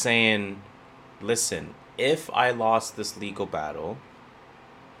fight is saying, listen, if I lost this legal battle,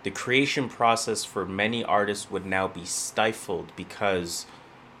 the creation process for many artists would now be stifled because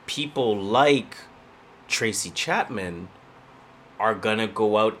people like Tracy Chapman are gonna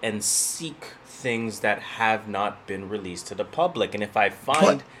go out and seek things that have not been released to the public. And if I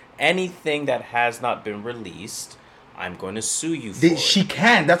find anything that has not been released, I'm going to sue you for it. She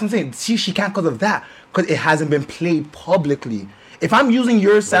can't. That's what I'm saying. She can't because of that. Because it hasn't been played publicly. If I'm using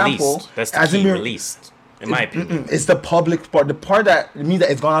your sample... Released. That's the key, released. In my opinion. It's the public part. The part that means that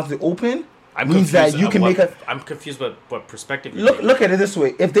it's gone out to the open means that you can make a... I'm confused about what perspective you're taking. Look at it this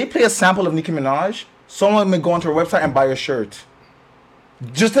way. If they play a sample of Nicki Minaj, someone may go onto her website and buy a shirt.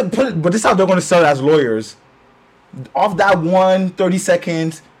 Just to put it, but this is how they're going to sell it as lawyers. Off that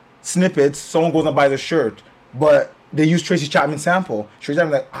 30-second snippet, someone goes and buys a shirt. But they use Tracy Chapman's sample. Tracy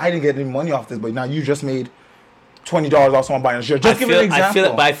Chapman's like, I didn't get any money off this, but now you just made $20 off someone buying a shirt. Just give me an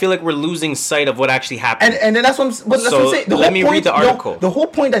example. I feel like we're losing sight of what actually happened. And then that's what I'm saying. Let me read the article. The whole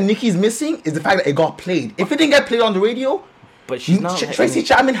point that Nicki's missing is the fact that it got played. If it didn't get played on the radio... But she's not. Tracy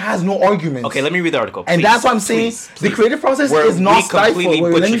Chapman has no arguments. Okay, let me read the article. And that's what I'm saying. The creative process is not stifled.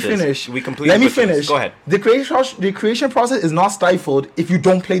 Let me finish. Let me finish. Go ahead. The creation process is not stifled if you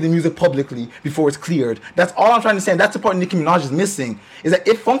don't play the music publicly before it's cleared. That's all I'm trying to say. And that's the part Nicki Minaj is missing. Is that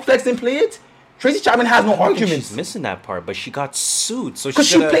if Funk Flex didn't play it, Tracy Chapman has no arguments. She's missing that part, but she got sued. So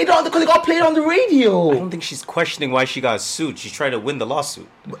because because it got played on the radio. I don't think she's questioning why she got sued. She's trying to win the lawsuit.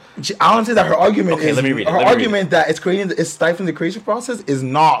 I don't say that her argument is. Let me read it. Her argument that it's stifling the creation process is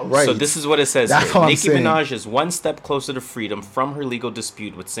not right. So this is what it says. That's here. Nicki Minaj is one step closer to freedom from her legal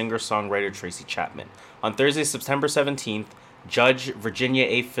dispute with singer-songwriter Tracy Chapman. On Thursday, September 17th, Judge Virginia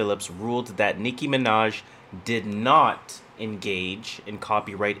A. Phillips ruled that Nicki Minaj did not engage in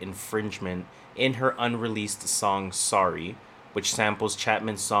copyright infringement in her unreleased song Sorry, which samples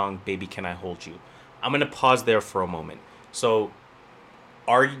Chapman's song Baby Can I Hold You. I'm going to pause there for a moment. So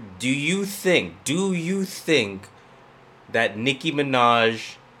do you think that Nicki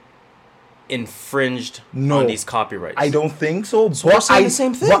Minaj infringed on these copyrights? I don't think so. So we're saying the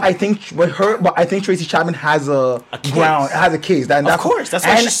same thing. But I think Tracy Chapman has a case. Of course, that's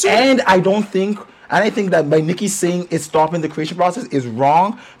why she's suing. And I think that by Nicki saying it's stopping the creation process is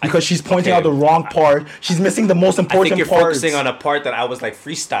wrong because she's pointing out the wrong part. She's missing the most important part. I think you're focusing on a part that I was like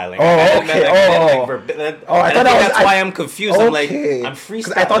freestyling. Oh, okay. I thought that's why I'm confused. Okay. I'm like, I'm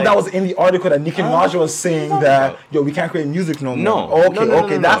freestyling. I thought that was in the article that Nicki Minaj was saying that, we can't create music no more.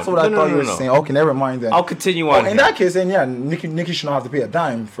 Okay, that's what I thought you were saying. Okay, never mind then. I'll continue on. In that case, then Nicki should not have to pay a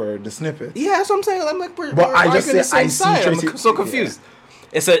dime for the snippet. Yeah, that's what I'm saying. I'm like, we're arguing the same side. I'm so confused. Yeah.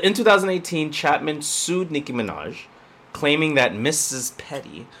 It said, in 2018, Chapman sued Nicki Minaj, claiming that Mrs.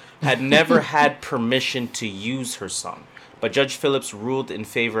 Petty had never had permission to use her song. But Judge Phillips ruled in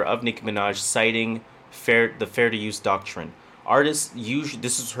favor of Nicki Minaj, citing the fair to use doctrine. Artists usually,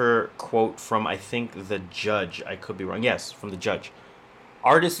 this is her quote from, I think, the judge. I could be wrong. Yes, from the judge.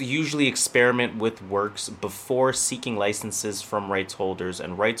 Artists usually experiment with works before seeking licenses from rights holders,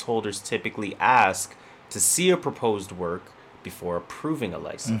 and rights holders typically ask to see a proposed work before approving a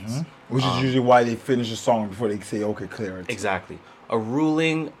license. Mm-hmm. Which is usually why they finish a song before they say, okay, clear it. Exactly. A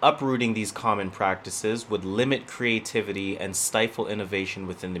ruling uprooting these common practices would limit creativity and stifle innovation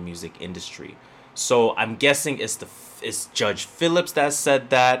within the music industry. So I'm guessing it's Judge Phillips that said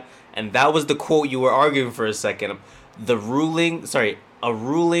that, and that was the quote you were arguing for a second. A ruling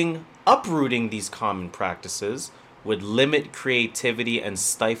uprooting these common practices would limit creativity and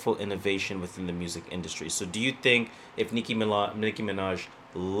stifle innovation within the music industry. So do you think if Nicki Minaj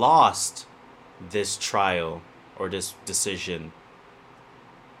lost this trial or this decision,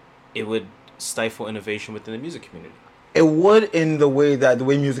 it would stifle innovation within the music community? It would, in the way that the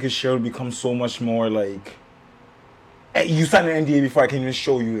way music is shared would become so much more like You sign an NDA before I can even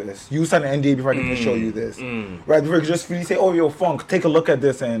show you this. You sign an NDA before I can even show you this. Right? Before you just really say, oh, yo, Funk, take a look at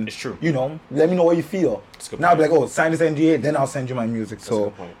this and, it's true. You know, let me know what you feel. Now I'll be like, oh, sign this NDA, then I'll send you my music. That's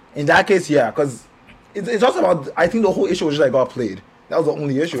so, in that case, yeah, because it's also about, I think the whole issue was just like got played. That was the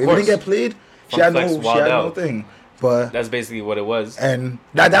only issue. If it didn't get played, she had no thing. But that's basically what it was. And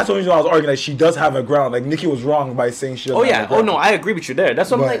that's the reason I was arguing that she does have a ground. Like, Nicki was wrong by saying she doesn't have a ground. Oh, no, I agree with you there. That's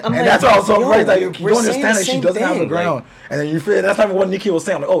what I'm like, that's also right. Like, you don't understand that she doesn't have a ground. And then you feel that's not what Nicki was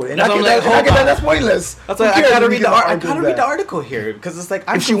saying. I'm like, oh, and that's pointless. That's why I gotta read the article here. Because it's like,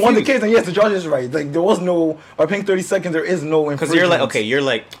 if she won the case, then yes, the judge is right. Like, there was no, by paying 30 seconds, there is no infringement. Because you're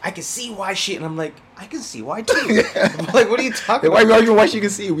like, I can see why she, and I'm like, I can see why too. I'm like, what are you talking about? Why are you arguing why she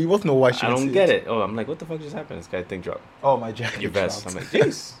can see? We both know why she can see. I don't get it. Oh, I'm like, what the fuck just happened? This guy thing dropped. Oh, my jacket. Your vest. I'm like,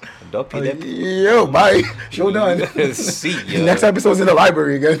 jeez. Yo, bye. Show done. See ya. Next episode's in the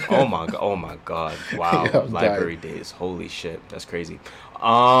library again. Oh my god. Wow. Yeah, library days. Holy shit. That's crazy.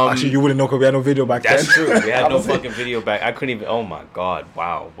 Actually, you wouldn't know because we had no video back then. That's true. We had no fucking video back. I couldn't even. Oh my god.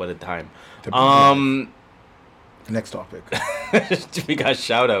 Wow. What a time. Next topic. We got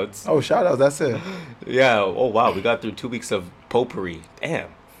shout outs. Oh, shout outs. That's it. Yeah. Oh, wow. We got through 2 weeks of potpourri. Damn.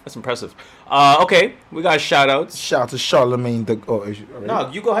 That's impressive. Okay. We got shout outs. Shout out to Charlemagne the... No,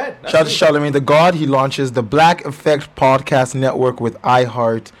 you go ahead. Shout out to Charlemagne the God. He launches the Black Effect Podcast Network with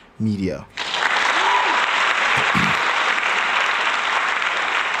iHeart Media.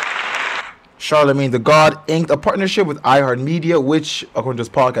 Charlemagne the God inked a partnership with iHeartMedia, which, according to this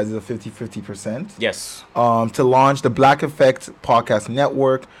podcast, is a 50-50%. Yes. To launch the Black Effect Podcast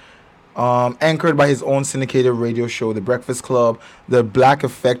Network, anchored by his own syndicated radio show, The Breakfast Club. The Black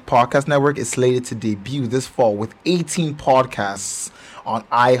Effect Podcast Network is slated to debut this fall with 18 podcasts on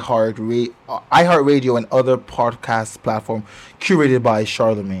iHeartRadio and other podcast platforms curated by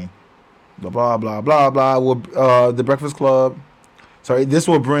Charlemagne. Blah, blah, blah, blah, blah. The Breakfast Club... this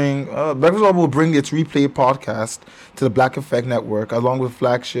will bring Breakfast Club will bring its replay podcast to the Black Effect Network along with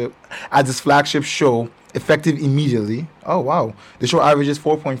its flagship show, effective immediately. Oh wow! The show averages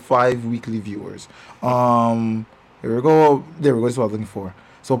 4.5 weekly viewers. Here we go. There we go. That's what I was looking for.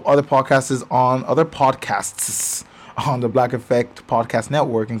 So other podcasts on the Black Effect Podcast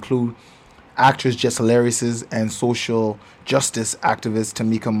Network include actress Jess Hilarious and social justice activist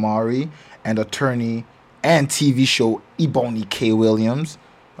Tamika Mari and attorney and TV show Ebony K. Williams.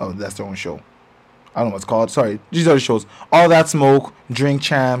 Oh, that's their own show. I don't know what it's called. Sorry. These are the shows. All That Smoke, Drink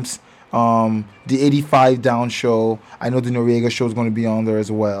Champs, the 85 Down Show. I know the Noriega show is going to be on there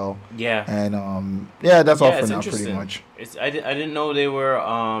as well. Yeah. And, that's all for now, pretty much. I didn't know they were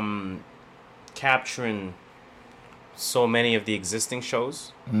capturing so many of the existing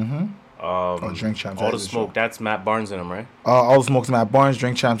shows. Mm-hmm. Drink Champs. All the Smoke, that's Matt Barnes in them, right? All the Smoke's Matt Barnes.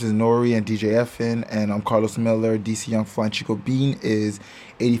 Drink Champs is Nori and DJ Effin. And Carlos Miller, DC Young Fly, and Chico Bean is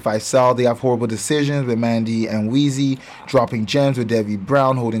 85 South. They have Horrible Decisions with Mandy and Wheezy. Dropping Gems with Debbie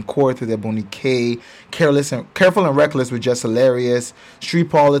Brown. Holding Court with Ebony K. Careful and Reckless with Jess Hilarious.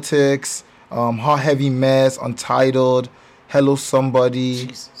 Street Politics. Hot Heavy Mess. Untitled. Hello Somebody.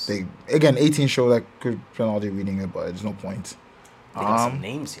 Jesus. 18 show that could spend all day reading it, but there's no point. They got some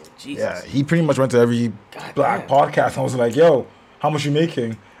names here. Jesus. Yeah, he pretty much went to every black podcast and was like, yo, how much you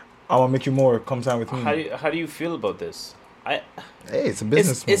making? I want to make you more. Come sign with me. How do you feel about this? Hey, it's a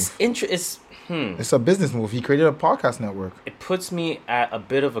business move. It's a business move. He created a podcast network. It puts me at a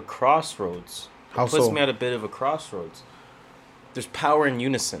bit of a crossroads. How so? It puts me at a bit of a crossroads. There's power in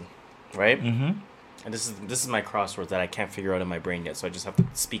unison, right? Mm-hmm. And this is my crossroads that I can't figure out in my brain yet, so I just have to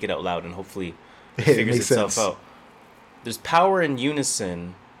speak it out loud and hopefully it figures itself out. There's power in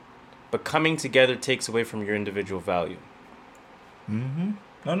unison, but coming together takes away from your individual value. Mm-hmm.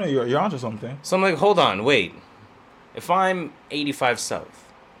 No, you're onto something. So I'm like, hold on, wait. If I'm 85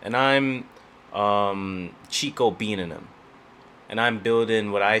 South, and I'm Chico Beanin' him, and I'm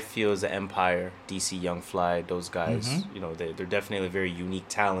building what I feel is an empire, DC Young Fly, those guys, they're definitely a very unique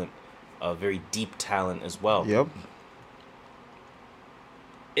talent, a very deep talent as well. Yep.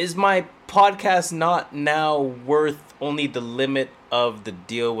 Is my podcast not now worth only the limit of the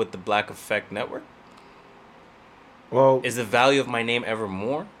deal with the Black Effect Network? Well, is the value of my name ever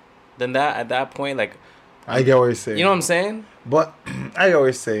more than that at that point? Like, I get what you're saying. You know what I'm saying? But I get what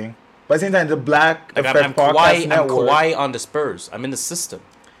you're saying. But at the same time, the Black Effect Podcast Network. I'm Kawhi on the Spurs. I'm in the system.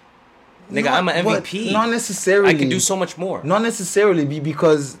 Nigga, I'm an MVP. Not necessarily. I can do so much more. Not necessarily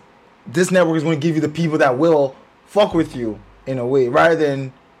because this network is going to give you the people that will fuck with you in a way, rather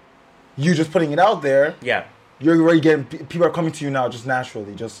than you just putting it out there. Yeah. You're already getting... People are coming to you now just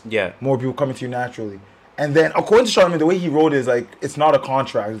naturally. More people coming to you naturally. And then, according to Charlemagne, the way he wrote it is like, it's not a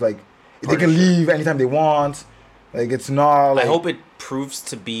contract. It's like, they can leave anytime they want. Like it's not. Like, I hope it proves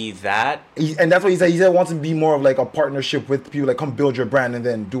to be that. And that's what he said. He said wants to be more of like a partnership with people. Like come build your brand and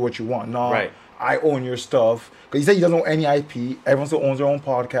then do what you want. No, Right. I own your stuff. Because he said he doesn't own any IP. Everyone still owns their own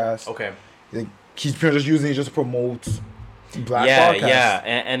podcast. Okay. Like, he's pretty much just using it just to promote black Yeah, podcasts. yeah.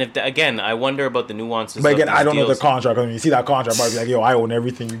 And if again, I wonder about the nuances. But again, of these I don't know the deals. contract. I mean, you see that contract, I'd be like, yo, I own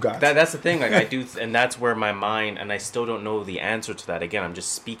everything you got. That's the thing. Like I do, and that's where my mind, and I still don't know the answer to that. Again, I'm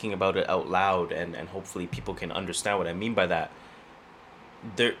just speaking about it out loud, and hopefully people can understand what I mean by that.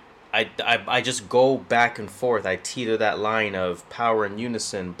 I just go back and forth. I teeter that line of power and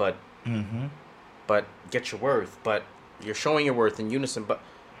unison, but get your worth. But you're showing your worth in unison, but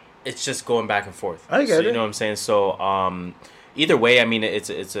it's just going back and forth. I get it. You know what I'm saying? So either way, I mean, it's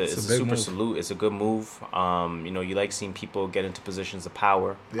a super move. salute. It's a good move. You like seeing people get into positions of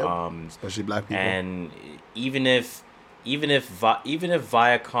power. Yep. Especially black people. And even if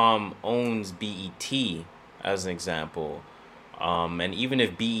Viacom owns BET as an example, and even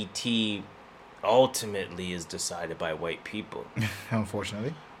if BET ultimately is decided by white people,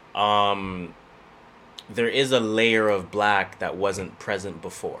 Unfortunately. there is a layer of black that wasn't present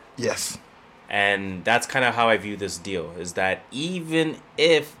before. Yes. And that's kind of how I view this deal, is that even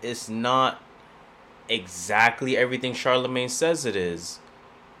if it's not exactly everything Charlemagne says it is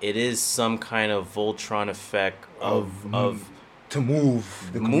some kind of Voltron effect of to move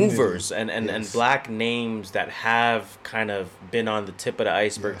the movers community. and Yes. black names that have kind of been on the tip of the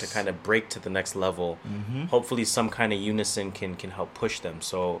iceberg Yes. to kind of break to the next level. Hopefully some kind of unison can help push them.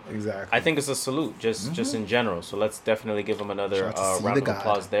 So Exactly. I think it's a salute just in general. So let's definitely give them another Shout out to See round the of God.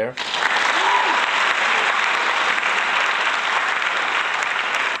 applause there.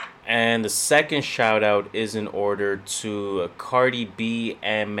 And the second shout out is in order to Cardi B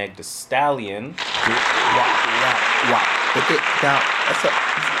and Meg Thee Stallion. Wow. Put it down.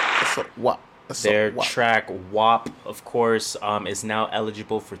 That's a wow. Their track WAP, of course, is now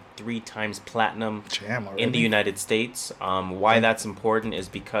eligible for 3 times platinum Jam already. in the United States. Why that's important is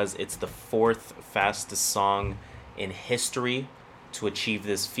because it's the 4th fastest song in history to achieve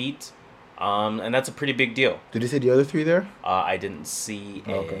this feat. And that's a pretty big deal. Did you say the other 3 there? I didn't see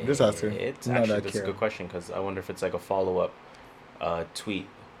Okay, just asking. it. Not Actually, that that's a care. good question because I wonder if it's like a follow-up tweet.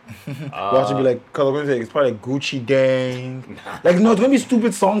 Watch it be like, color it's probably like Gucci Gang. Like, no, it's gonna be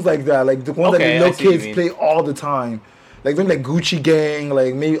stupid songs like that. Like the ones Okay, that I the see what little you kids mean. play all the time. Like, then like Gucci Gang,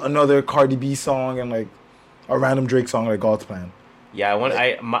 like maybe another Cardi B song and like a random Drake song like God's Plan. Yeah,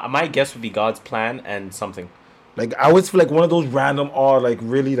 my guess would be God's Plan and something. Like, I always feel like one of those random or like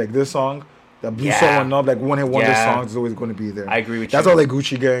really like this song that blew Yeah. someone up, like one hit wonder Yeah. songs is always going to be there. I agree with That's you. all like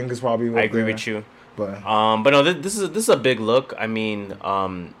Gucci Gang is probably. I agree with you. But But no, this is a big look. I mean,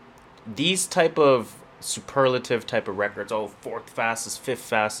 these type of superlative type of records, 4th fastest, 5th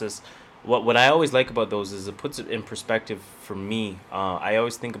fastest. What I always like about those is it puts it in perspective for me. I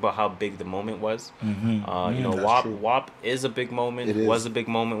always think about how big the moment was. that's true. WAP is a big moment. It It is. was a big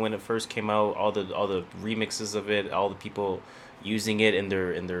moment when it first came out. All the remixes of it, all the people using it in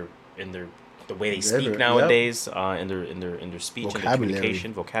their the way they Yeah, speak yep. nowadays, in their speech and their Vocabulary.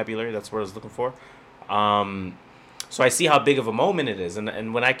 communication, vocabulary. That's what I was looking for. So I see how big of a moment it is,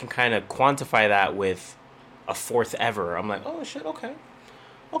 and when I can kind of quantify that with a 4th ever, I'm like, oh shit, okay.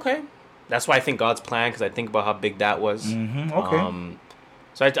 That's why I think God's Plan, because I think about how big that was. okay.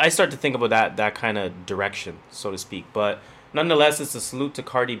 So I start to think about that kind of direction, so to speak. But nonetheless, it's a salute to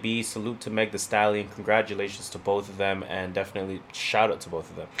Cardi B, salute to Meg Thee Stallion. Congratulations to both of them, and definitely shout out to both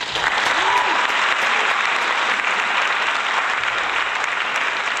of them.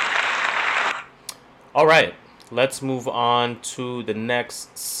 All right, let's move on to the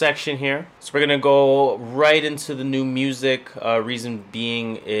next section here. So we're gonna go right into the new music. Reason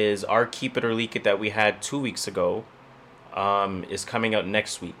being is our Keep It or Leak It that we had 2 weeks ago is coming out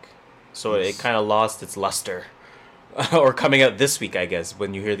next week. So it kind of lost its luster. Or coming out this week, I guess,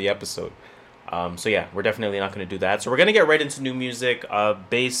 when you hear the episode. So yeah, we're definitely not going to do that. So we're going to get right into new music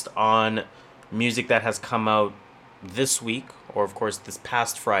based on music that has come out this week, or of course this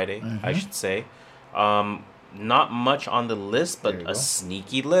past Friday, I should say. Not much on the list, but There you a go.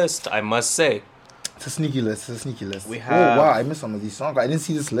 sneaky list, I must say. It's a sneaky list. We Oh have- wow, I missed some of these songs. I didn't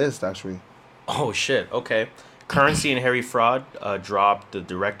see this list actually. Oh shit, okay. Currency and Harry Fraud dropped the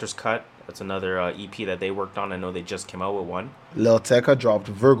director's cut. That's another EP that they worked on. I know they just came out with one. Lil Tecca dropped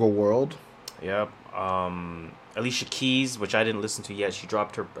Virgo World. Yep. Alicia Keys, which I didn't listen to yet, she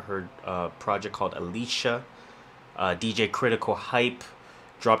dropped her project called Alicia. DJ Critical Hype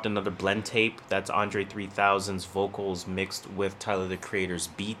dropped another blend tape. That's Andre 3000's vocals mixed with Tyler the Creator's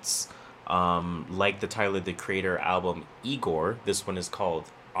beats. Like the Tyler the Creator album Igor, this one is called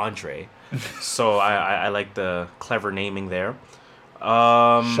Andre. So I like the clever naming there.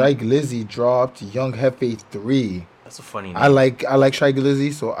 Shy Glizzy dropped Young Hefe 3. That's a funny name. I like Shy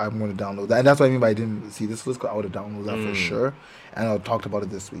Glizzy, so I'm going to download that. And that's what I mean by I didn't see this list, because I would have downloaded that for sure. And I talked about it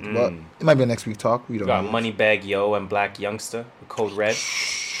this week. But it might be a next week talk. We don't know. Got Moneybag Yo and Black Youngster, Code Red.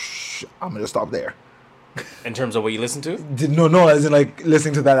 I'm going to stop there. In terms of what you listen to? No, as in like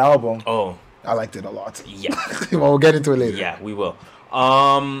listening to that album. Oh. I liked it a lot. Yeah. Well, we'll get into it later. Yeah, we will.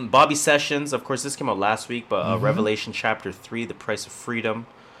 Bobby Sessions, of course, this came out last week, but Revelation Chapter 3, The Price of Freedom.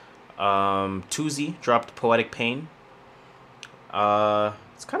 Tuzi dropped Poetic Pain.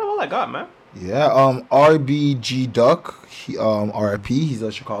 It's kind of all I got, man. Yeah, RBG Duck, RIP, he's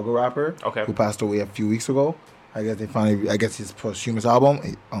a Chicago rapper. Okay. Who passed away a few weeks ago. I guess his posthumous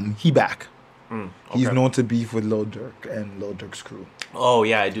album, he back. Okay. He's known to beef with Lil Durk and Lil Durk's crew. Oh,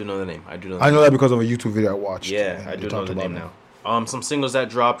 yeah, I do know the name. I know that because of a YouTube video I watched. Yeah, I do know the name now. Some singles that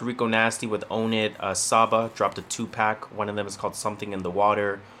dropped: Rico Nasty with Own It. Saba dropped a 2-pack. One of them is called Something in the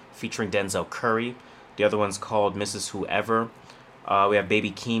Water, featuring Denzel Curry. The other one's called Mrs. Whoever. We have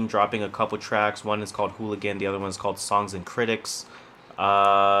Baby Keem dropping a couple tracks. One is called Hooligan. The other one is called Songs and Critics.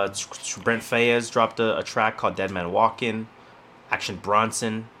 Brent Faiyaz dropped a track called Dead Man Walkin'. Action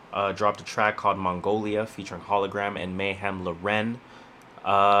Bronson dropped a track called Mongolia, featuring Hologram and Mayhem Loren.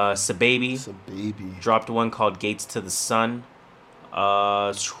 Sababy dropped one called Gates to the Sun.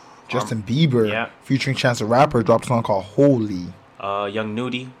 Justin Bieber, featuring Chance the Rapper, dropped a song called Holy. Young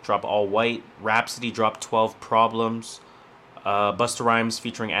Nudie dropped All White. Rhapsody dropped 12 Problems. Busta Rhymes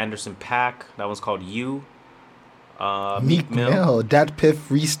featuring Anderson .Paak. That one's called You. Meek Mill, Dat Piff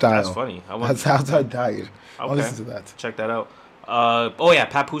Freestyle. That's funny. That's how I died. Okay. I'll listen to that. Check that out.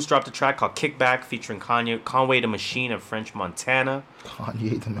 Papoose dropped a track called Kickback featuring Conway the Machine of French Montana.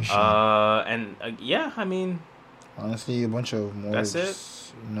 Conway the Machine. I mean, honestly, a bunch of more. That's it.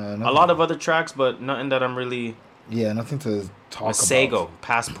 No, a lot of other tracks, but nothing that I'm really. Yeah, nothing to talk about. Masego,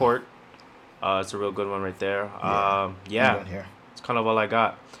 Passport. It's a real good one right there. It's kind of all I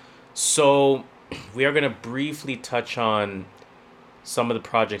got. So we are gonna briefly touch on some of the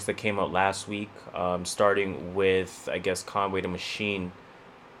projects that came out last week, starting with, I guess, Conway the Machine,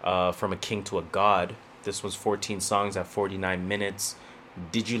 From a King to a God. This was 14 songs at 49 minutes.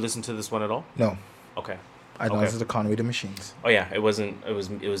 Did you listen to this one at all? No. Okay. I know this is the Conway the Machines. Oh yeah, it was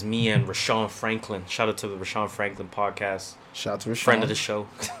me and Rashawn Franklin. Shout out to the Rashawn Franklin podcast. Shout out to Rashawn. Friend of the show.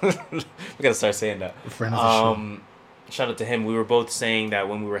 We gotta start saying that. Friend of the show. Shout out to him. We were both saying that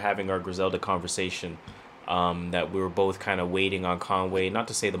when we were having our Griselda conversation, that we were both kind of waiting on Conway, not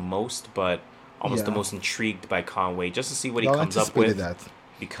to say the most, but almost the most intrigued by Conway, just to see what he comes up with.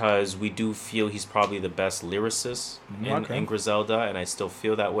 Because we do feel he's probably the best lyricist in Griselda, and I still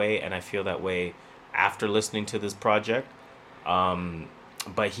feel that way, and I feel that way after listening to this project.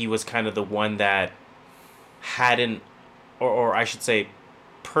 But he was kind of the one that hadn't, or I should say,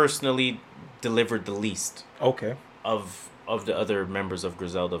 personally delivered the least. Okay. Of the other members of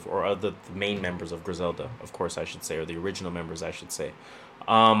Griselda, or other the main members of Griselda, of course I should say, or the original members I should say.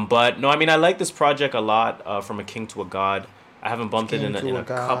 But no, I mean, I like this project a lot. From a King to a God. I haven't bumped it in a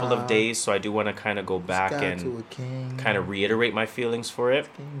couple of days, so I do want to kind of go back and kind of reiterate my feelings for it.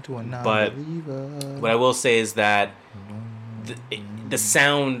 But what I will say is that the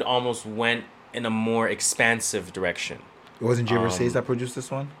sound almost went in a more expansive direction. It wasn't Jay Versace that produced this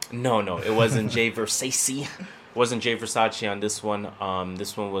one? No, it wasn't Jay Versace. It wasn't Jay Versace on this one.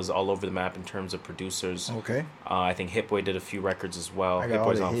 This one was all over the map in terms of producers. Okay. I think Hit Boy did a few records as well. Hit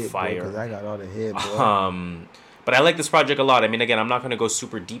Boy's on fire. I got all the hit, boy. But I like this project a lot. I mean, again, I'm not going to go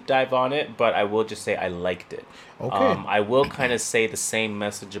super deep dive on it, but I will just say I liked it. Okay. I will kind of say the same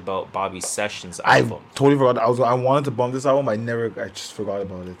message about Bobby Sessions' album. I totally forgot. I wanted to bump this album. I just forgot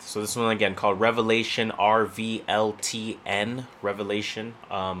about it. So this one, again, called Revelation, RVLTN, Revelation,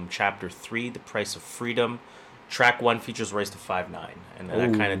 Chapter 3, The Price of Freedom. Track 1 features Royce da 5'9", and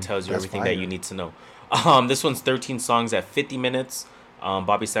that kind of tells you everything that you need to know. This one's 13 songs at 50 minutes.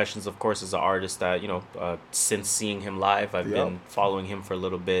 Bobby Sessions, of course, is an artist that, since seeing him live, I've been following him for a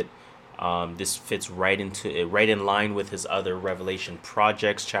little bit. This fits right in line with his other Revelation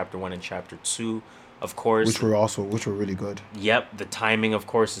projects, Chapter 1 and Chapter 2, of course. Which were really good. Yep, the timing, of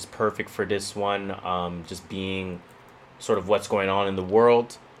course, is perfect for this one, just being sort of what's going on in the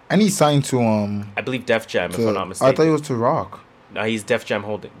world. And he signed to I believe Def Jam, if I'm not mistaken. I thought he was to Rock. No, he's Def Jam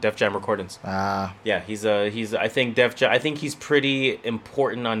Recordings. Yeah, he's I think Def Jam. I think he's pretty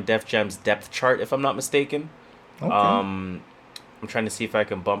important on Def Jam's depth chart, if I'm not mistaken. Okay. I'm trying to see if I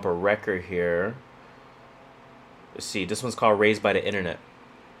can bump a record here. Let's see. This one's called Raised by the Internet.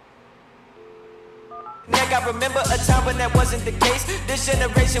 I remember a time when that wasn't the case. This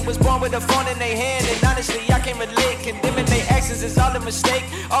generation was born with a phone in their hand, and honestly, I can't relate. Condemning their actions is all a mistake.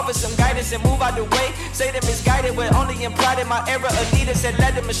 Offer some guidance and move out the way. Say they're misguided would only imply that my era of leaders had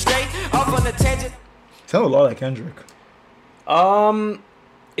led them astray. Off on a tangent. Sound a lot like Kendrick.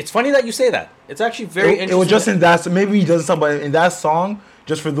 It's funny that you say that. It's actually very interesting. It was just in that. So maybe he doesn't sound, but in that song,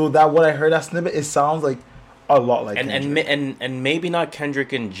 just for that what I heard that snippet, it sounds like a lot like Kendrick. And maybe not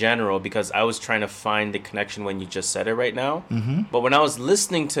Kendrick in general, because I was trying to find the connection when you just said it right now. Mm-hmm. But when I was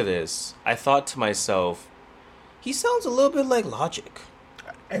listening to this, I thought to myself, he sounds a little bit like Logic.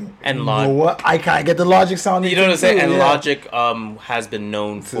 And Logic, you know what? I can't get the Logic sounding. You know what I'm saying? And Logic has been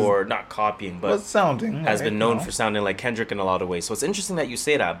known for not copying, but sounding has been known for sounding like Kendrick in a lot of ways. So it's interesting that you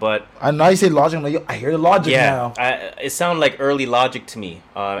say that. But I know you say Logic, I'm like, yo, I hear the Logic now. It sounded like early Logic to me,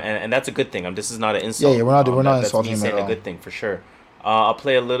 and that's a good thing. This is not an insult. Yeah, we're not insulting him at all. That's a good thing for sure. I'll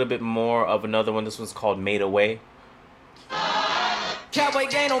play a little bit more of another one. This one's called "Made Away." Cowboy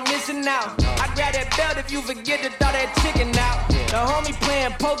gang on missing out. I grab that belt if you forget to throw that chicken out. The homie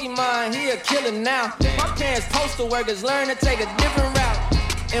playing Pokemon, he a killer now. My parents postal workers learn to take a different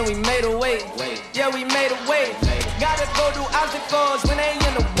route. And we made a way. Yeah, we made a way. Gotta go through obstacles when they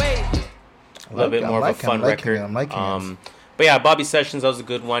in the way. A little bit more of a fun record. But yeah, Bobby Sessions, that was a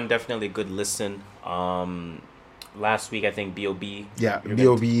good one. Definitely a good listen. Last week, I think B.O.B. Yeah,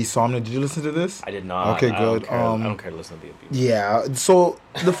 B.O.B. Somna. Did you listen to this? I did not. Okay, good. I don't care to listen to B.O.B. Yeah, so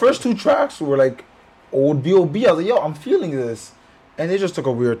the first two tracks were like old B.O.B. I was like, yo, I'm feeling this. And it just took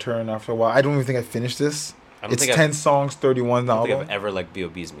a weird turn after a while. I don't even think I finished this. It's 10 songs, 31 album. I don't think I've ever liked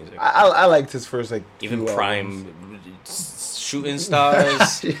B.O.B.'s music. I liked his first, like, even Prime, Shooting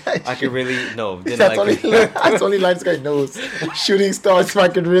Stars. I could really, no, didn't that's like only, it. That's the only line this guy knows. Shooting Stars, if I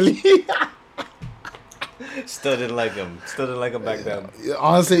could really... Still didn't like him back then.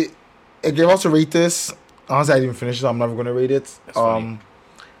 Honestly, if I was to rate this, honestly, I didn't finish it. So I'm never going to rate it.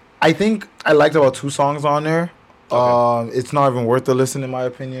 I think I liked about 2 songs on there. Okay. It's not even worth the listen, in my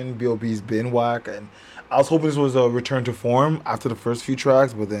opinion. B.O.B.'s been whack. And I was hoping this was a return to form after the first few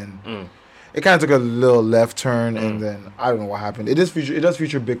tracks, but then it kind of took a little left turn, and then I don't know what happened. It does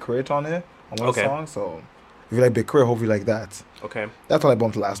feature Big Crit on it, on one song. So if you like Big Crit, hopefully you like that. Okay. That's what I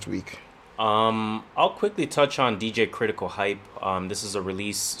bumped last week. I'll quickly touch on DJ Critical Hype. This is a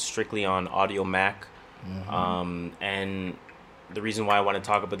release strictly on Audio Mac. And the reason why I want to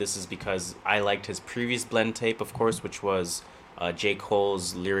talk about this is because I liked his previous blend tape, of course, which was J.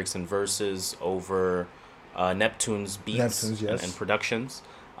 Cole's lyrics and verses over Neptune's beats and productions.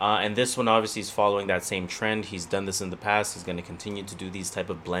 And this one obviously is following that same trend. He's done this in the past. He's going to continue to do these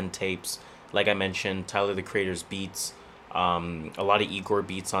type of blend tapes. Like I mentioned, Tyler the Creator's beats. A lot of Igor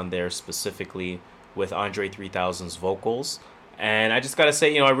beats on there, specifically with Andre 3000's vocals. And I just gotta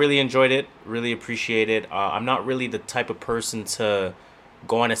say, I really enjoyed it, really appreciate it. I'm not really the type of person to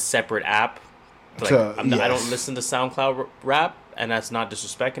go on a separate app. Like, I don't listen to SoundCloud rap, and that's not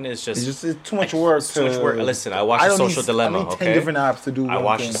disrespecting it. It's too much work. It's too much work. Listen, I watch The Social Dilemma. I need 10 different apps to do. I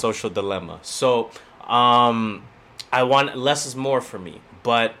watch The Social Dilemma. So, I want less is more for me.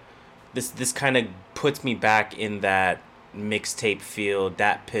 But this kind of puts me back in that mixtape feel,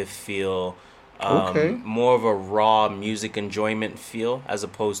 that piff feel, more of a raw music enjoyment feel, as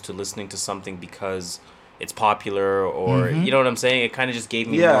opposed to listening to something because it's popular or you know what I'm saying. It kind of just gave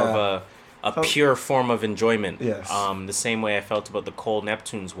me more of a pure form of enjoyment. Yes. The same way I felt about the Cole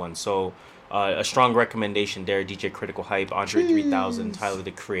Neptunes one. So a strong recommendation there. DJ Critical Hype, Andre 3000, Tyler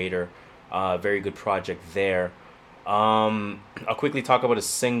the Creator, very good project there. I'll quickly talk about a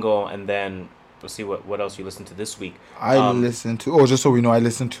single and then we'll see what else you listened to this week. I listened to, just so we know, I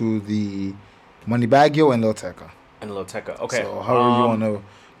listened to the Moneybagg Yo and Lil Tecca. Okay. So however you want to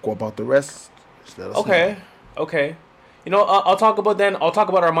go about the rest, just let us know. Okay. I'll talk about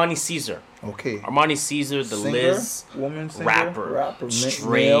Armani Caesar. Okay. Armani Caesar, the singer, Liz, woman singer, rapper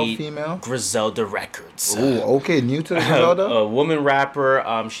straight, male, female, Griselda Records. Ooh, okay, new to Griselda. A woman rapper.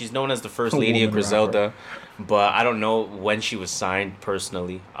 She's known as the first lady of Griselda. But I don't know when she was signed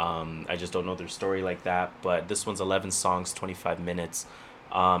personally. I just don't know their story like that. But this one's 11 songs, 25 minutes.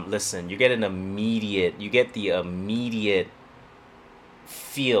 Listen, you get the immediate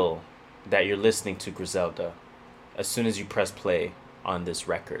feel that you're listening to Griselda as soon as you press play on this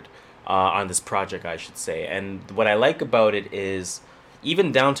record, on this project, I should say. And what I like about it is,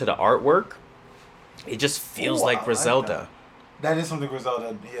 even down to the artwork, it just feels like Griselda. Like that is something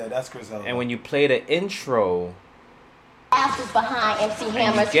Griselda. Yeah, that's Griselda. And when you play the intro, behind MC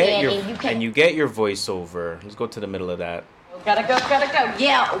Hammer's and you get your voiceover. Let's go to the middle of that. Gotta go.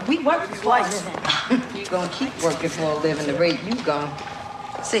 Yeah, we work for a living. You gonna keep working for a living the rate you gon'.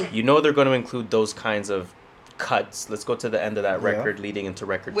 See. You know they're going to include those kinds of cuts. Let's go to the end of that record leading into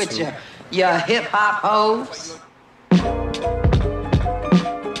record With 2. your hip-hop hoes.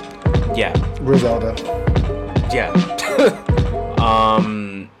 Yeah. Griselda. Yeah.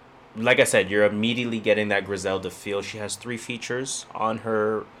 Like I said, you're immediately getting that Griselda feel. She has 3 features on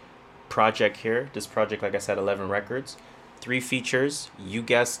her project here. This project, like I said, 11 records. 3 features. You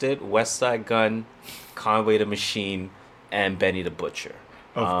guessed it. Westside Gunn, Conway the Machine, and Benny the Butcher.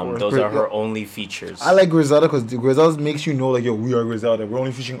 Those are her only features. I like Griselda because Griselda makes you know, like, yo, we are Griselda. We're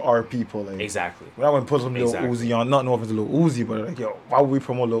only featuring our people. Like, exactly. We're not going to put some Lil Uzi on. Not no offense to Lil Uzi, but like, yo, why would we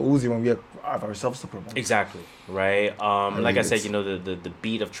promote Lil Uzi when we have ourselves to promote? Exactly. Right. Like I said, you know, the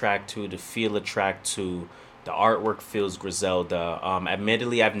beat of track 2, the feel of track 2, the artwork feels Griselda.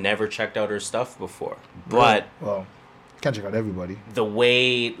 Admittedly, I've never checked out her stuff before, but well, can't check out everybody. The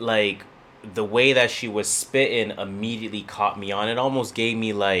way that she was spitting immediately caught me on. It almost gave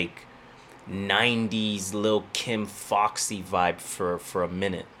me like 90s Lil Kim Foxy vibe for a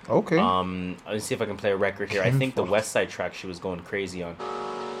minute. Okay. Let's see if I can play a record here. I think the West Side track she was going crazy on.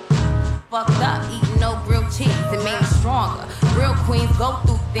 Fucked up, eating no grilled cheese, it made me stronger. Real queens go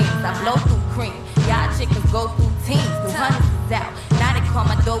through things, I blow through cream. Y'all chickens go through teams, new hundreds is out. Now they call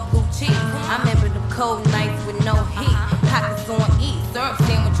my dope blue cheese. I remember the cold nights with no heat. Pockets on E, syrup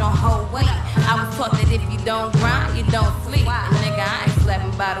sandwich on whole wheat. I was taught that if you don't grind, you don't sleep. And nigga, I ain't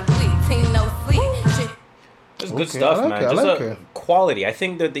sleeping by the week. Team no sleep. Shit. It's good stuff, man. Just quality. I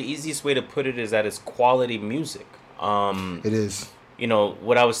think that the easiest way to put it is that it's quality music. It is. You know,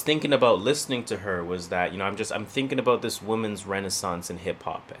 what I was thinking about listening to her was that, you know, I'm thinking about this women's renaissance in hip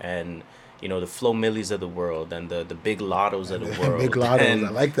hop and, you know, the Flo Millis of the world and the Big Lottos of the world. Big Lottos, and, I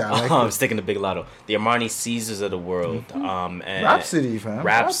like that. I'm sticking to Big Lotto. The Armani Caesars of the world. And Rhapsody, fam.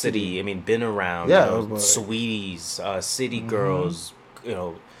 Rhapsody. I mean, been around. Yeah. You know, Sweeties, City Girls, you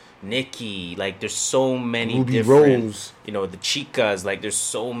know, Nicki. Like, there's so many Ruby different, Rose. you know, the Chicas. Like, there's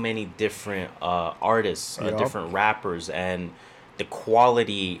so many different artists, different rappers, and the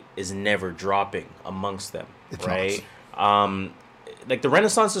quality is never dropping amongst them, it's right? Like the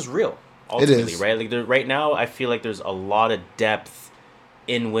Renaissance is real, ultimately, right? Like right now, I feel like there's a lot of depth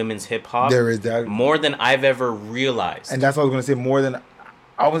in women's hip hop. There is that more than I've ever realized, and that's what I was gonna say. More than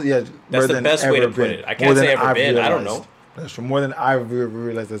I was, yeah. That's the best way to put it. I can't say ever been. I don't know. That's true. More than I've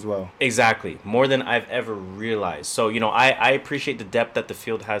realized as well. Exactly, more than I've ever realized. So you know, I appreciate the depth that the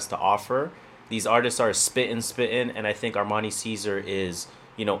field has to offer. These artists are spitting, and I think Armani Caesar is,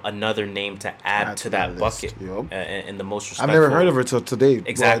 you know, another name to add to that bucket. Yep. In the most respectful. I've never heard of her till today.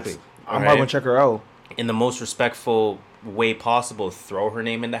 Exactly. I'm probably gonna check her out. In the most respectful way possible, throw her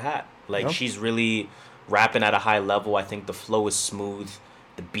name in the hat. Like she's really rapping at a high level. I think the flow is smooth.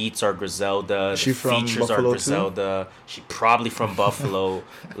 The beats are Griselda. The features Buffalo are Griselda. Too? She probably from Buffalo.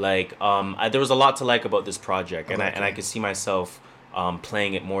 Like there was a lot to like about this project, and I could see myself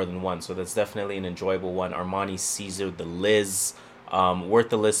playing it more than once, so that's definitely an enjoyable one. Armani Caesar, the Liz,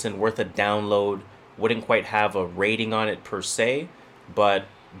 worth a listen, worth a download. Wouldn't quite have a rating on it per se, but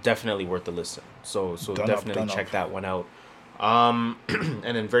definitely worth a listen. So definitely check that one out. And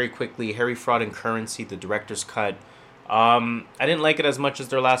then very quickly, Harry Fraud and Currency, the director's cut. I didn't like it as much as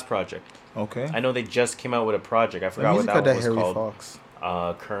their last project. Okay. I know they just came out with a project. I forgot what that one was Harry called. Fox.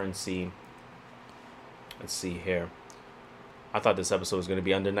 Currency. Let's see here. I thought this episode was going to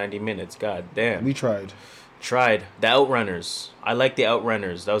be under 90 minutes. God damn. We tried. The Outrunners. I like The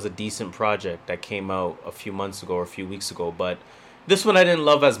Outrunners. That was a decent project that came out a few months ago or a few weeks ago. But this one I didn't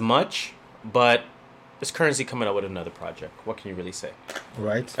love as much. But this Currency coming out with another project. What can you really say?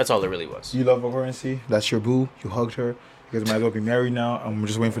 Right. That's all it really was. You love a Currency. That's your boo. You hugged her. You guys might as well be married now. I'm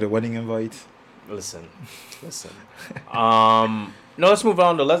just waiting for the wedding invite. Listen. No, let's move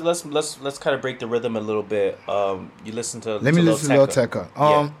on though. Let's kind of break the rhythm a little bit. You listen to Let me listen to Lil Tecca.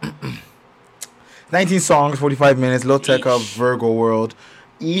 19 songs, 45 minutes. Lil Tecca, Virgo World.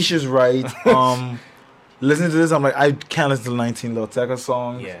 Ish is right. Listening to this, I'm like, I can't listen to 19 Lil Tecca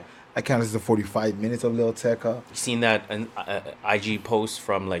songs. Yeah. I can't listen to 45 minutes of Lil Tecca. You seen that IG post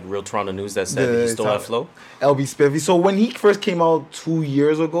from like Real Toronto News that said that he stole that flow? LB Spiffy. So when he first came out 2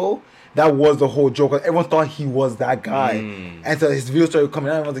 years ago, that was the whole joke. Everyone thought he was that guy. And so his videos started coming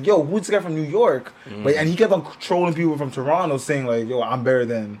out. And I was like, yo, who's this guy from New York? And he kept on trolling people from Toronto saying like, yo, I'm better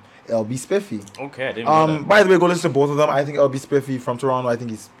than LB Spiffy. Okay, I didn't know that. By the way, go listen to both of them. I think LB Spiffy from Toronto, I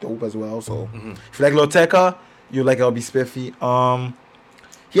think he's dope as well. So if you like Lil Tecca, you like LB Spiffy.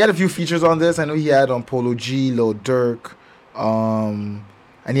 He had a few features on this. I know he had Polo G, Lil Durk, and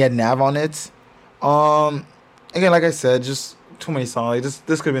he had Nav on it. Again, like I said, just too many songs. Like,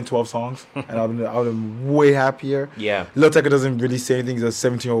 this could have been 12 songs, and I would have been way happier. Yeah. Lil Tecca doesn't really say anything. He's a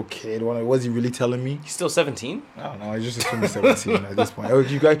 17-year-old kid. What was he really telling me? He's still 17? I don't know. He's just assuming 17 at this point.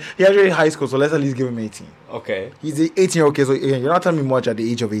 You guys, he graduated high school, so let's at least give him 18. Okay. He's an 18-year-old kid, so again, you're not telling me much at the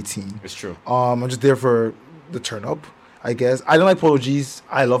age of 18. It's true. I'm just there for the turn up, I guess. I don't like Polo G's.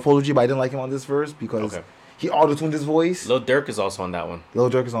 I love Polo G, but I didn't like him on this verse because he auto-tuned his voice. Lil Durk is also on that one. Lil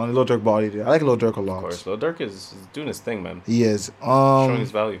Durk is on. Lil Durk bodied it. I like Lil Durk a lot. Of course. Lil Durk is doing his thing, man. He is. Showing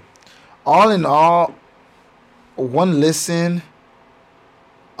his value. All in all, one listen,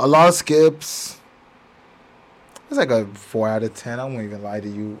 a lot of skips. It's like a 4 out of 10. I won't even lie to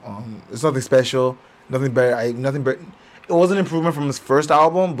you. It's nothing special. Nothing better. Nothing better. It was an improvement from his first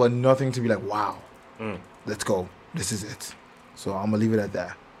album, but nothing to be like, wow, let's go. This is it. So I'm going to leave it at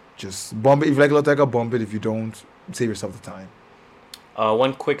that. Just bump it. If you like Lil Tecca, bump it. If you don't, save yourself the time.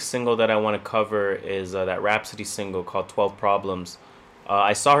 One quick single that I want to cover is that Rhapsody single called 12 Problems.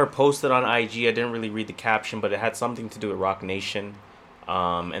 I saw her post it on IG. I didn't really read the caption, but it had something to do with Rock Nation.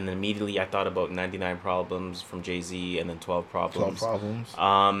 And then immediately I thought about 99 Problems from Jay-Z and then 12 Problems. 12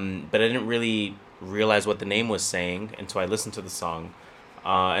 Problems. But I didn't really realize what the name was saying until I listened to the song.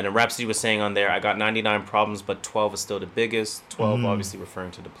 And then Rhapsody was saying on there, I got 99 problems, but 12 is still the biggest. 12 obviously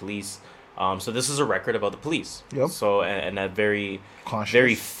referring to the police. So this is a record about the police. Yep. So and that very Conscious.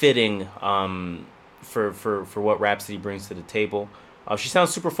 very fitting for what Rhapsody brings to the table. She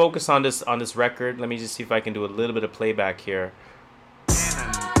sounds super focused on this record. Let me just see if I can do a little bit of playback here.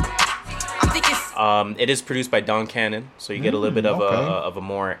 It is produced by Don Cannon, so you get a little bit of a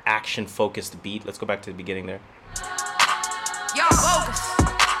more action focused beat. Let's go back to the beginning there. Y'all bogus.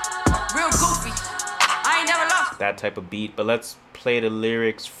 Real goofy. I ain't never lost. That type of beat, but let's play the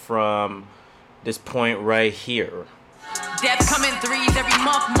lyrics from this point right here. Death come in threes every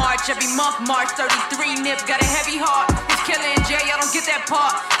month, March 33 nip, got a heavy heart. It's killing Jay, I don't get that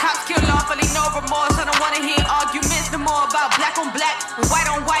part. Cops kill lawfully, no remorse. I don't wanna hear arguments no more about black on black. White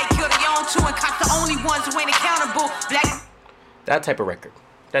on white, kill their own too, and cops the only ones who ain't accountable. Black. That type of record.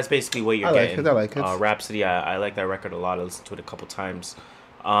 That's basically what you're getting. I like it. Rhapsody, I like that record a lot. I listened to it a couple times.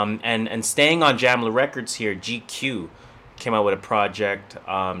 And staying on Jamla Records here, GQ came out with a project.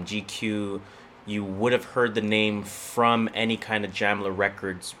 GQ, you would have heard the name from any kind of Jamla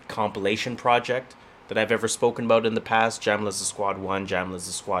Records compilation project that I've ever spoken about in the past. Jamla's the Squad 1, Jamla's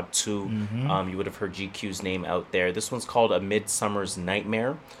the Squad 2. You would have heard GQ's name out there. This one's called A Midsummer's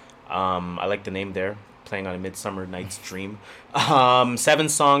Nightmare. I like the name there. Playing on A Midsummer Night's Dream. 7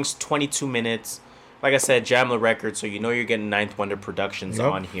 songs, 22 minutes. Like I said, Jamla Records, so you know you're getting Ninth Wonder Productions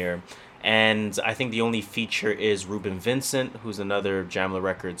on here. And I think the only feature is Ruben Vincent, who's another Jamla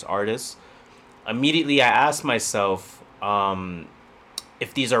Records artist. Immediately I asked myself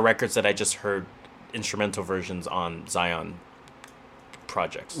if these are records that I just heard instrumental versions on Zion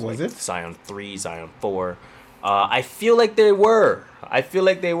projects. Was it? Zion 3, Zion 4. I feel like they were.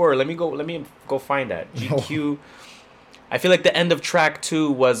 Let me go find that. GQ. I feel like the end of track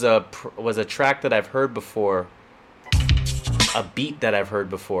 2 was a track that I've heard before. A beat that I've heard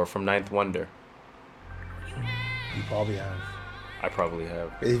before from Ninth Wonder. You probably have. I probably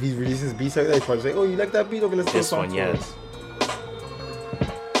have. If he releases beats like that, he's probably say, "Oh, you like that beat? Okay, let's do this one." Yes.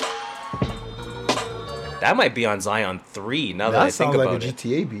 That might be on Zion 3. Now that I think about it. That sounds like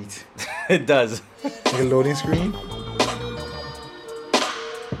a GTA beat. It does. Like a loading screen.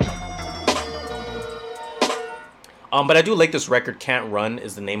 But I do like this record. Can't Run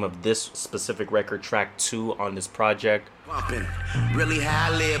is the name of this specific record, track 2 on this project. Bumping. Really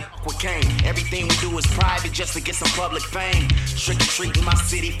how I live with Kane. Everything we do is private just to get some public fame. Trick or treat in my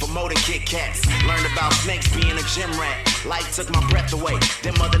city for more than Kit Kats. Learned about snakes being a gym rat. Life took my breath away.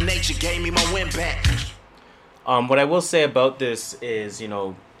 Then Mother Nature gave me my wind back. What I will say about this is,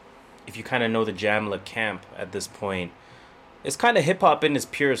 if you kind of know the Jamla camp at this point, it's kind of hip hop in its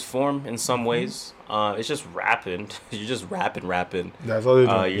purest form in some ways. It's just rapping. You're just rapping. That's all they're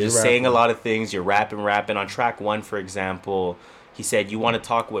doing. You're just saying a lot of things. You're rapping. On track 1, for example, he said, "You want to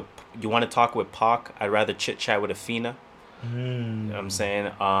talk with Pac? I'd rather chit chat with Afina." You know what I'm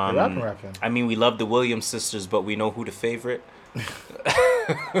saying? Rapping. I mean, we love the Williams sisters, but we know who the favorite. You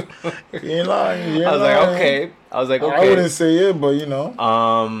ain't lying. I was like, okay. I wouldn't say it, but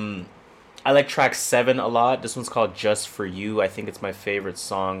I like track 7 a lot. This one's called Just For You. I think it's my favorite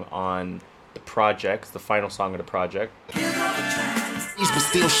song on the project. It's the final song of the project. But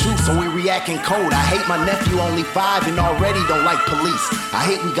still shoot, so we reacting cold. I hate my nephew, only 5 and already don't like police. I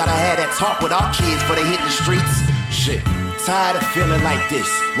hate we gotta have that talk with our kids before they hit the streets. Shit, tired of feeling like this.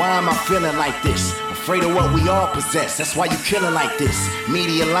 Why am I feeling like this? Afraid of what we all possess. That's why you killing like this.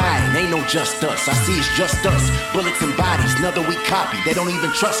 Media lying, ain't no just us. I see it's just us. Bullets and bodies, nothing we copy. They don't even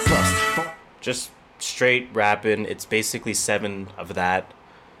trust us. Just straight rapping. It's basically 7 of that,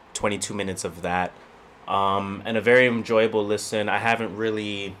 22 minutes of that. And a very enjoyable listen. I haven't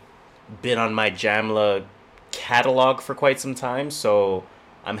really been on my Jamla catalog for quite some time, so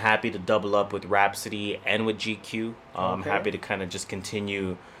I'm happy to double up with Rhapsody and with GQ. I'm happy to kind of just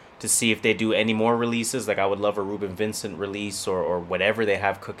continue to see if they do any more releases. Like, I would love a Ruben Vincent release or whatever they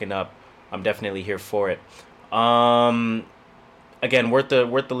have cooking up. I'm definitely here for it. Again, worth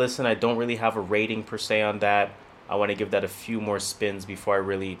the listen. I don't really have a rating per se on that. I want to give that a few more spins before I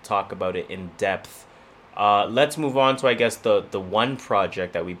really talk about it in depth. Let's move on to, I guess, the one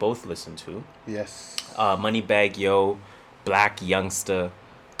project that we both listened to. Yes. Moneybagg Yo, Black Youngsta,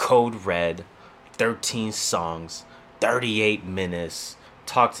 Code Red, 13 songs, 38 minutes.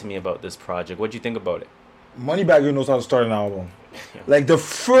 Talk to me about this project. What'd you think about it? Moneybagg Yo knows how to start an album. Like,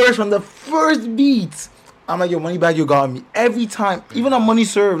 from the first beats, I'm like, yo, Moneybagg Yo got me every time. Even on Time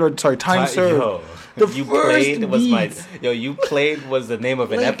Served. Yo. The you first played was beats. you played was the name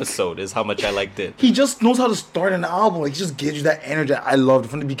of an episode is how much I liked it. He just knows how to start an album. Like, he just gives you that energy. I loved it.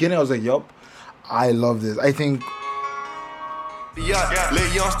 From the beginning, I was like, yup, I love this. I think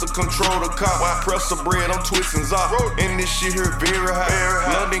let youngster control the cop. Press the bread, I'm twisting off. And this shit here very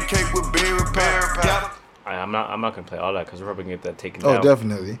high. London cake with berry pie. I'm not gonna play all that because we're probably gonna get that taken down. Oh,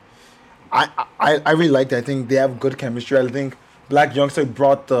 definitely. I really liked it. I think they have good chemistry. I think Black Youngsta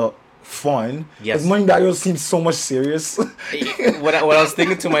brought the fun. Yes. Moneybagg Yo seems so much serious. What I was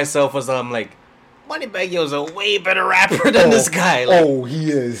thinking to myself was, I'm like, Moneybagg Yo is a way better rapper than this guy. Like, he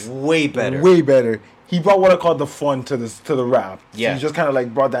is way better. Way better. He brought what I call the fun to the rap. Yeah. So he just kind of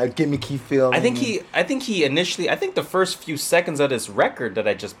like brought that gimmicky feel. I think he initially, the first few seconds of this record that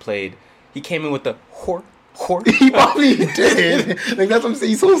I just played, he came in with the whore. He probably did. Like, that's what I'm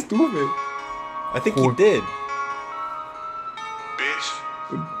saying. He's so stupid. I think he did.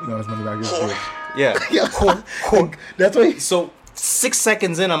 No, it's Moneybagg Yo. Yeah. That's why. So 6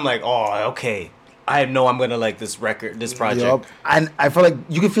 seconds in, I'm like, oh, okay. I know I'm gonna like this project. Yep. And I feel like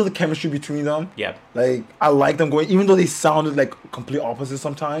you can feel the chemistry between them. Yep. Like, I like them going, even though they sounded like complete opposites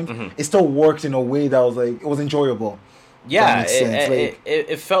sometimes, it still worked in a way that was like, it was enjoyable. Yeah,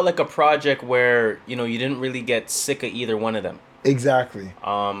 it felt like a project where, you didn't really get sick of either one of them. Exactly.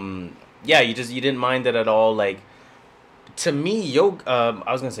 Yeah, you didn't mind it at all. Like, to me,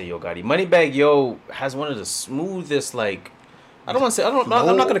 I was gonna say Yo Gotti. Moneybagg Yo has one of the smoothest, like, I'm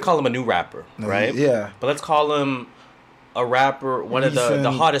not gonna call him a new rapper, right? Yeah. But let's call him a rapper, one of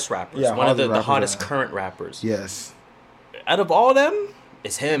the hottest rappers, one of the hottest current rappers. Yes. Out of all them,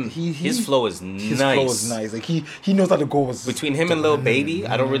 it's him. His flow is nice. His flow is nice. Like, he knows how to go. Between him and Lil Baby,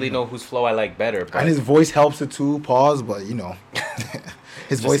 I don't really know whose flow I like better. But and his voice helps it too. pause, but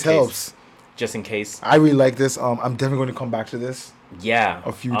his voice helps. Just in case. I really like this. I'm definitely going to come back to this. Yeah.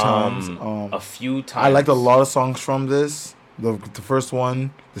 A few times. A few times. I liked a lot of songs from this. The first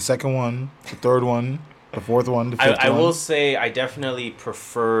one, the second one, the third one, the fourth one, the fifth one. I will say I definitely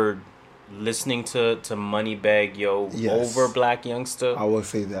preferred listening to Moneybagg Yo over Black Youngsta. I will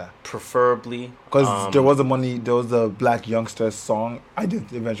say that. Preferably. Because there was a Black Youngsta song. I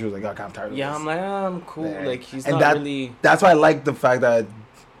did eventually was like, I'm tired of this. Yeah, I'm like, I'm cool. Man. Like, he's and not really... That's why I like the fact that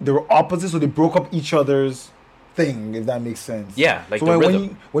they were opposites, so they broke up each other's thing, if that makes sense. Yeah, like, so the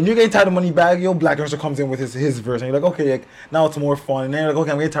rhythm. when you're getting tired of Moneybagg Yo, Black Youngsta comes in with his verse, and you're like, okay, like, now it's more fun. And then you're like,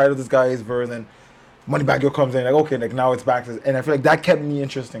 okay, I'm getting tired of this guy's verse, and Moneybagg Yo comes in, like, okay, like, now it's back to... And I feel like that kept me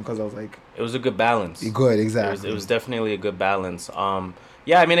interesting, because I was like... It was a good balance. Good, exactly. It was definitely a good balance.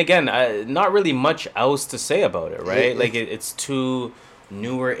 Yeah, I mean, again, not really much else to say about it, right? It's two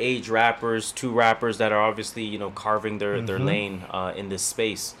newer age rappers, two rappers that are obviously, carving their lane in this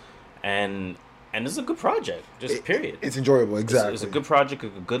space. And it's a good project, period. It's enjoyable, exactly. It's a good project, a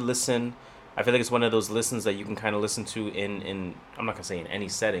good listen. I feel like it's one of those listens that you can kind of listen to in I'm not going to say in any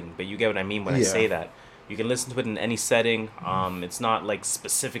setting, but you get what I mean when I say that. You can listen to it in any setting. It's not like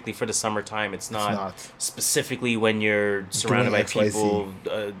specifically for the summertime. It's not specifically when you're surrounded by people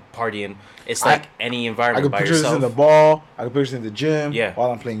partying. It's like any environment by yourself. I can picture this in the ball. I can picture this in the gym. Yeah.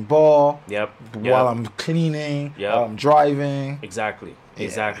 While I'm playing ball. Yep. While I'm cleaning. Yep. While I'm driving. Exactly. Yeah.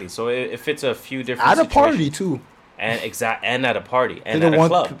 Exactly. So it fits a few different at situations. A party too. And at a party and at a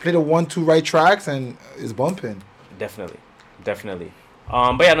club. Play the 1-2 right tracks and it's bumping. Definitely.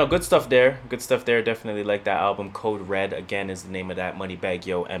 But yeah, no, good stuff there. Definitely like that album. Code Red, again, is the name of that. Moneybagg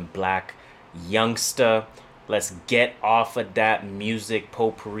Yo and Black Youngsta. Let's get off of that music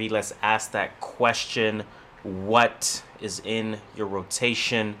potpourri. Let's ask that question. What is in your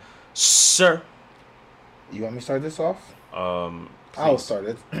rotation, sir? You want me to start this off? Please. I'll start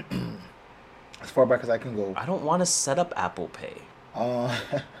it. As far back as I can go. I don't want to set up Apple Pay. Go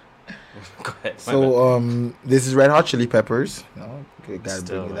ahead. So this is Red Hot Chili Peppers. You know, gotta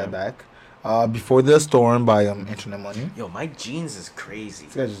bring that back. Before the Storm by Internet Money. Yo, my jeans is crazy.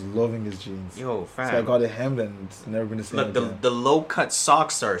 This guy's just loving his jeans. Yo, fam. So I got it hemmed and it's never been the same. Look, the low cut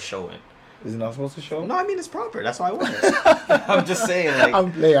socks are showing. Is it not supposed to show? No, I mean it's proper. That's why I want it. I'm just saying, like,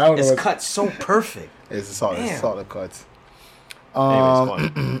 I'm playing. I don't know. It's cut so perfect. It's a solid cut.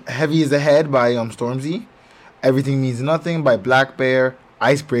 Anyways, Heavy is the Head by Stormzy. Everything Means Nothing by Black Bear.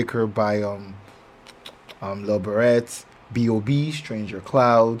 Icebreaker by Lil Barrett. B.O.B. Stranger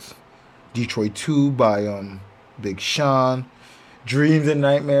Clouds. Detroit 2 by Big Sean. Dreams and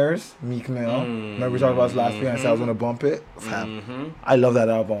Nightmares, Meek Mill. Remember we talked about this last week and I said I was gonna bump it? I love that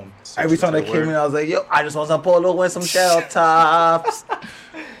album. Every time that came in, I was like, yo, I just want some polo with some shell tops.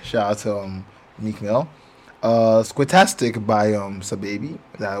 Shout out to Meek Mill. Squitastic by Sababy.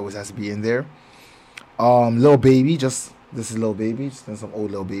 That always has to be in there. Lil Baby, this is Lil Baby, just in some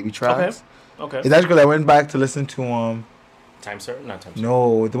old Lil Baby tracks. Okay. It's actually good. I went back to listen to Time Server? Not Time Server.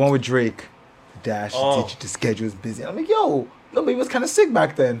 No, the one with Drake. Dash, the schedule is busy. I'm like, yo, Lil Baby was kind of sick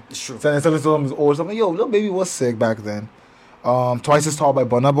back then. It's true. So instead of some old stuff, I'm like, yo, Lil Baby was sick back then. Twice as Tall by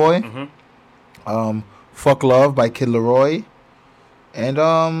Burna Boy. Fuck Love by Kid Laroi. And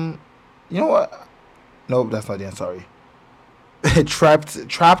you know what? Nope, that's not the end. Sorry.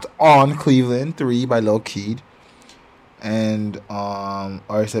 Trapped on Cleveland 3 by Lil Keed. And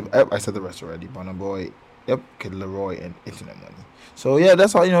I said the rest already. Burna Boy, Kid Laroi, and Internet Money. So yeah,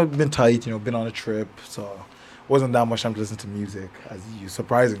 that's all. Been tight. Been on a trip. So wasn't that much time to listen to music. As you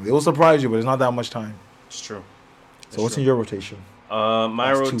surprisingly, it will surprise you, but it's not that much time. It's true. So what's in your rotation?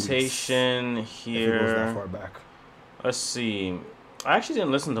 My rotation here. If it goes that far back. Let's see. I actually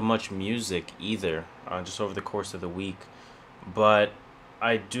didn't listen to much music either, just over the course of the week. But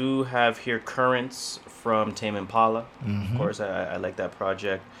I do have here Currents from Tame Impala. Of course, I like that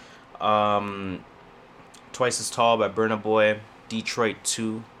project. Twice as Tall by Burna Boy. Detroit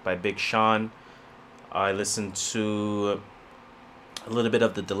 2 by Big Sean. I listened to a little bit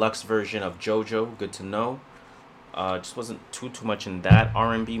of the deluxe version of JoJo, Good to Know. Just wasn't too much in that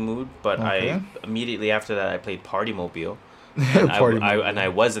R&B mood, but I immediately after that I played Party Mobile. And I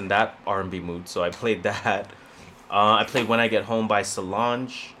was in that R&B mood, so I played that. I played When I Get Home by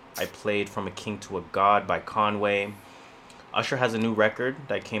Solange. I played From a King to a God by Conway. Usher has a new record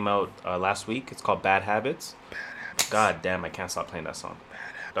that came out last week. It's called Bad Habits. God damn, I can't stop playing that song.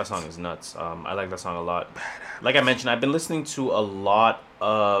 That song is nuts. I like that song a lot. Like I mentioned, I've been listening to a lot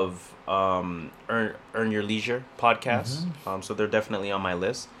of Earn Your Leisure podcasts. So they're definitely on my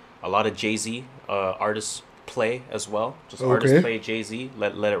list. A lot of Jay-Z artists play as well. Just artists play Jay-Z,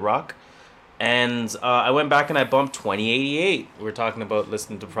 let it rock. And I went back and I bumped 2088. We were talking about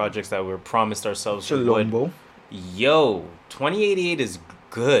listening to projects that we promised ourselves we would. Yo, 2088 is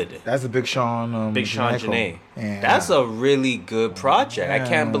good. That's a Big Sean. Big Sean Janae. Yeah. That's a really good project. Yeah. I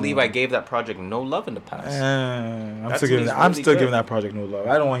can't believe I gave that project no love in the past. I'm still giving that project no love.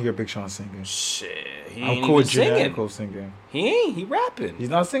 I don't want to hear Big Sean singing. Shit, I'm cool with Janae singing. He ain't. He rapping. He's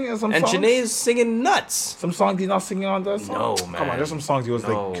not singing some songs. And Janae is singing nuts. Some songs he's not singing on that song. No, man. Come on, there's some songs he was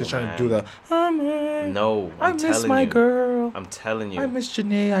just trying to do that. No, I miss my girl. I'm telling you. I miss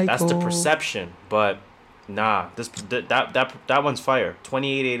Janae. That's the perception, but. Nah, that one's fire.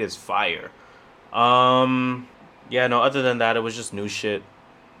 2088 is fire. Yeah, no, other than that, it was just new shit.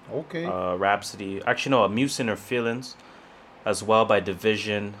 Okay. Rhapsody. Actually, no, Muse Inner Feelings as well by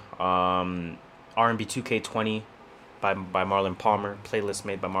Division. R&B 2K20 by Marlon Palmer. Playlist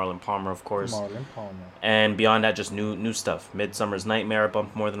made by Marlon Palmer, of course. Marlon Palmer. And beyond that, just new stuff. Midsummer's Nightmare, I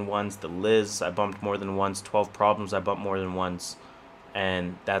bumped more than once. The Liz, I bumped more than once. 12 Problems, I bumped more than once.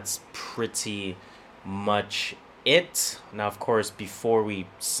 And that's pretty much it. Now, of course, before we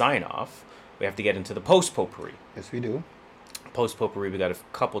sign off, we have to get into the post potpourri. Yes, we do. Post potpourri, we got a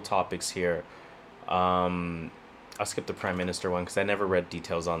couple topics here. I'll skip the Prime Minister one because I never read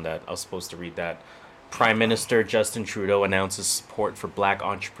details on that. I was supposed to read that. Prime Minister Justin Trudeau announces support for black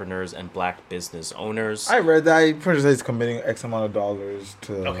entrepreneurs and black business owners. I read that. He pretty much says he's committing X amount of dollars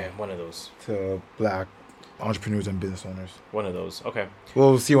to one of those to black entrepreneurs and business owners. One of those. Okay.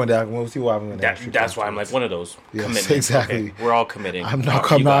 We'll see what happens when that's why I'm like one of those. Yes, commitments. exactly. Okay. We're all committing. I'm not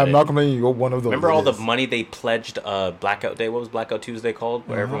committing. You're one of those. Remember all the money they pledged Blackout Day? What was Blackout Tuesday called?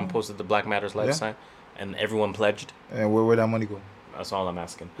 Where everyone posted the Black Matters Life sign, and everyone pledged. And where'd that money go? That's all I'm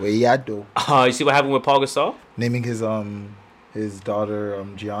asking. Where you at though? You see what happened with Paul Gasol? Naming his daughter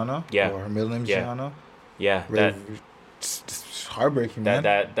Gianna. Yeah. Or her middle name's Gianna. Yeah. It's heartbreaking, man.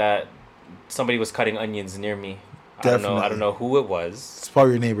 That somebody was cutting onions near me. Definitely. I don't know who it was. It's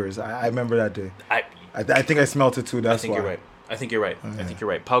probably your neighbors. I remember that day. I think I smelt it too. That's why. You're right. I think you're right. I think you're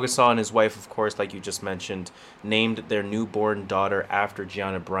right. Pau Gasol and his wife, of course, like you just mentioned, named their newborn daughter after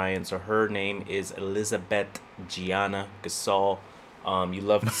Gianna Bryant. So her name is Elizabeth Gianna Gasol. You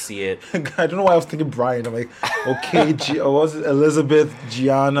love to see it. I don't know why I was thinking Bryant. I'm like, okay, what was it? Elizabeth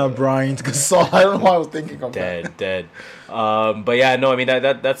Gianna Bryant Gasol. I don't know why I was thinking of that. Dead. But yeah, no, I mean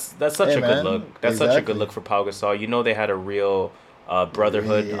that's such a good look. That's such a good look for Pau Gasol. You know they had a real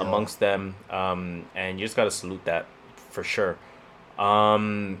brotherhood amongst them, and you just gotta salute that. For sure. Saw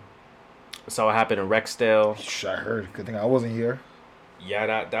what happened in Rexdale. I heard. Good thing I wasn't here.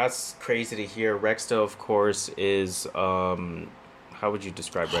 Yeah, that's crazy to hear. Rexdale, of course, is how would you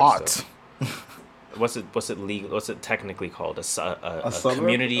describe hot? Rexdale? What's it legal? What's it technically called? A suburb?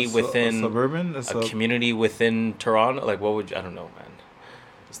 Community within a suburban. A community within Toronto. Like what would you? I don't know, man.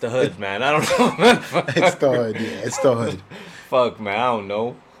 It's the hood, man. I don't know, man. It's the hood. Yeah, it's the hood. Fuck, man. I don't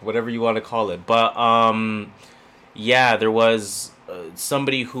know. Whatever you want to call it, but yeah, there was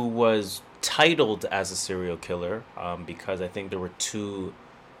somebody who was titled as a serial killer because I think there were 2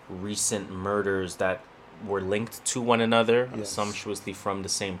 recent murders that were linked to one another, sumptuously from the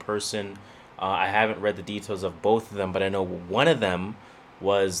same person. I haven't read the details of both of them, but I know one of them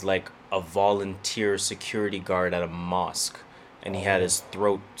was like a volunteer security guard at a mosque, and he had his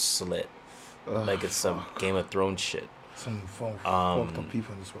throat slit. Like it's some Game of Thrones shit. Some fucked up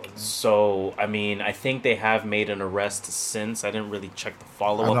people in this world. Man. So, I mean, I think they have made an arrest since. I didn't really check the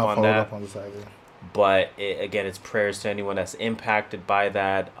follow-up on that. Up on this either. But, again, it's prayers to anyone that's impacted by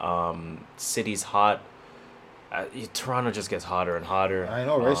that. City's hot. Toronto just gets hotter and hotter. I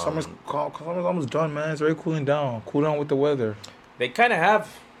know, right? Summer's almost done, man. It's very cooling down. Cool down with the weather. They kind of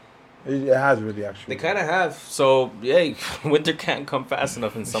have. It has really, actually. They kind of have. So, yeah, winter can't come fast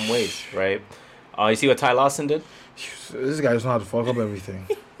enough in some ways, right? You see what Ty Lawson did? This guy doesn't know how to fuck up everything.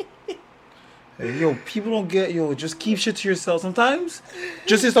 Hey, people don't get, just keep shit to yourself sometimes.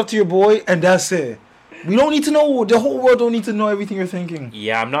 Just say stuff to your boy, and that's it. We don't need to know. The whole world don't need to know everything you're thinking.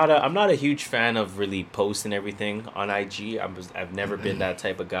 Yeah, I'm not a huge fan of really posting everything on IG. I've never been that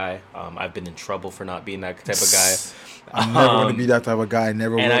type of guy. I've been in trouble for not being that type of guy. I'm never going to be that type of guy.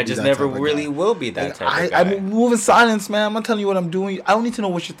 And I just never really will be that type of guy. I move in silence, man. I'm not telling you what I'm doing. I don't need to know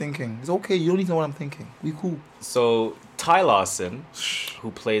what you're thinking. It's okay. You don't need to know what I'm thinking. We cool. So Ty Lawson, who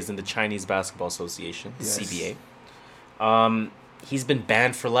plays in the Chinese Basketball Association, CBA, he's been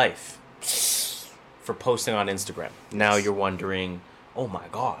banned for life for posting on Instagram. Now you're wondering, oh my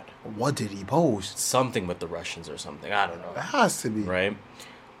God. What did he post? Something with the Russians or something. I don't know. It has to be. Right?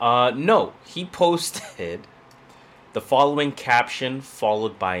 No, he posted the following caption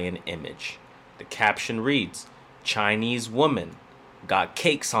followed by an image. The caption reads, Chinese woman got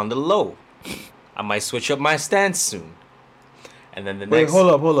cakes on the low. I might switch up my stance soon. And then the next... Wait,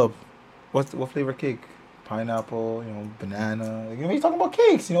 hold up. What flavor cake? Pineapple, banana. He's talking about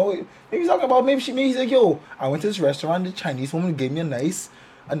cakes, Maybe he's talking about, maybe he's like, I went to this restaurant, the Chinese woman gave me a nice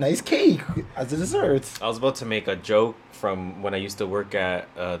cake as a dessert. I was about to make a joke from when I used to work at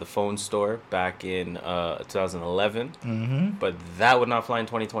the phone store back in 2011, but that would not fly in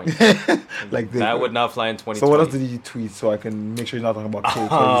 2020. That would not fly in 2020. So what else did he tweet so I can make sure he's not talking about cake?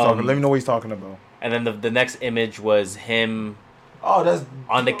 Let me know what he's talking about. And then the next image was him. Oh, that's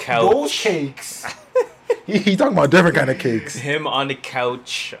on the couch. Those cakes. He talking about different kind of cakes. Him on the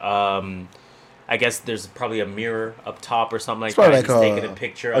couch. I guess there's probably a mirror up top or something like that. He's taking a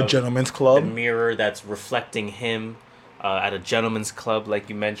picture of a gentleman's club. The mirror that's reflecting him at a gentleman's club, like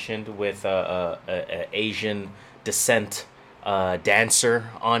you mentioned, with a Asian descent dancer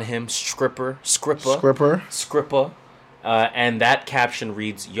on him, Scripper. And that caption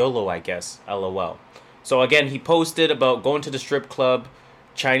reads YOLO, I guess, LOL. So again, he posted about going to the strip club,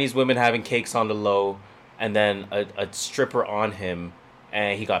 Chinese women having cakes on the low, and then a stripper on him,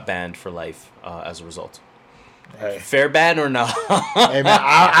 and he got banned for life as a result. Hey. Fair ban or not? Hey man,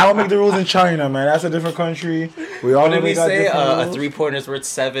 I don't make the rules in China, man. That's a different country. We all did we say a 3-pointer's worth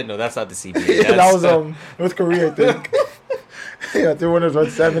 7? No, that's not the CBA. That was North Korea, I think. Yeah, 3-pointer's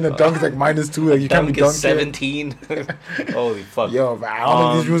worth 7. The dunk is like -2. Like you can't be dunking. 17. Holy fuck. Yo, man, I don't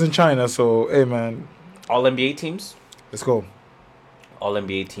make these rules in China. So hey, man. All NBA teams. Let's go. All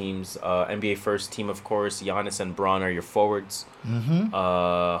NBA teams. NBA first team, of course. Giannis and Bron are your forwards.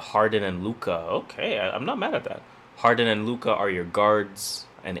 Harden and Luka. Okay, I'm not mad at that. Harden and Luka are your guards,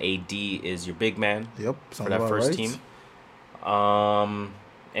 and AD is your big man. Yep, for that first team.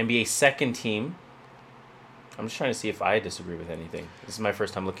 NBA second team. I'm just trying to see if I disagree with anything. This is my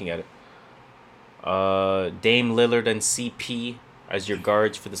first time looking at it. Dame Lillard and CP as your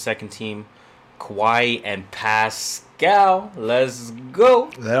guards for the second team. Kawhi and Pascal. Let's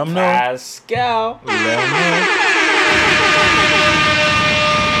go. Let them know. Pascal. Let them know.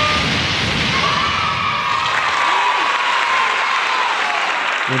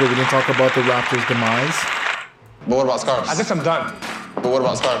 We didn't talk about the Raptors' demise. But what about scarves? I guess I'm done. But what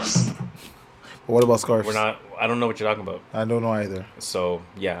about scarves? But what about scarves? I don't know what you're talking about. I don't know either. So,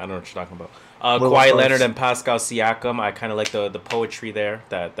 yeah, I don't know what you're talking about. Kawhi Leonard and Pascal Siakam. I kind of like the poetry there,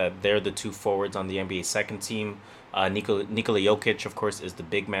 that they're the two forwards on the NBA second team. Nikola Jokic, of course, is the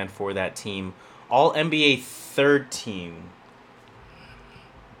big man for that team. All NBA third team.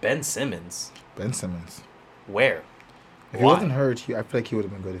 Ben Simmons. Ben Simmons. Where? If he wasn't hurt, I feel like he would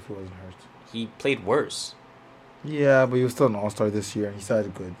have been good if he wasn't hurt. He played worse. Yeah, but he was still an all-star this year, and he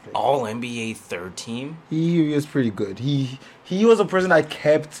started good. All NBA third team? He was pretty good. He was a person that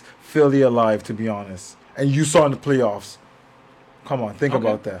kept Philly alive, to be honest. And you saw in the playoffs. Come on, think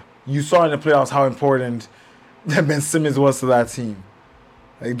about that. You saw in the playoffs how important that Ben Simmons was to that team.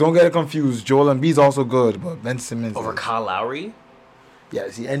 Like, don't get it confused. Joel Embiid's also good, but Ben Simmons over Kyle Lowry. Yeah,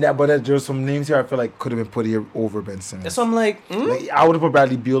 see, there's some names here I feel like could have been put here over Ben Simmons. So I'm like, I would have put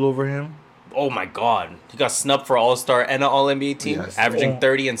Bradley Beal over him. Oh my God, he got snubbed for All-Star and an All-NBA team, averaging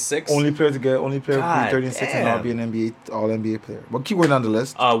 30 and 6. Only player to be 30 and 6 and not be an All-NBA player. But keep going on the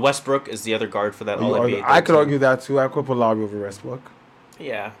list. Westbrook is the other guard for that All-NBA. I could argue that too. I could put Lowry over Westbrook.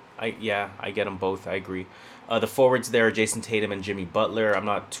 Yeah, I get them both. I agree. The forwards there are Jason Tatum and Jimmy Butler. I'm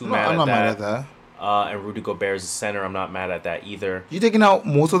not too mad at that. And Rudy Gobert is the center. I'm not mad at that either. You're taking out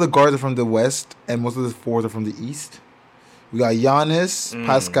most of the guards are from the West and most of the forwards are from the East. We got Giannis,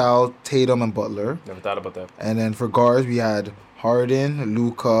 Pascal, Tatum, and Butler. Never thought about that. And then for guards, we had Harden,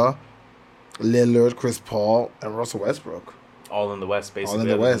 Luka, Lillard, Chris Paul, and Russell Westbrook. All in the West, basically. All in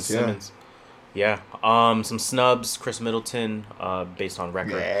the West, Simmons. Yeah. Some snubs. Chris Middleton, based on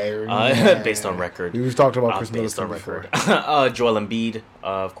record. Based on record. We've talked about Chris Middleton before. Joel Embiid,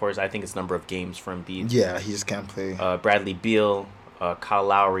 of course. I think it's number of games for Embiid. Yeah, he just can't play. Bradley Beal, Kyle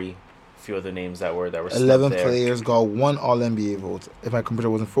Lowry. Few other names that were 11 players got one All-NBA vote. If my computer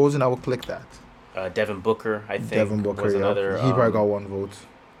wasn't frozen, I would click that. Devin Booker, I think. Devin Booker, was another, he probably got one vote.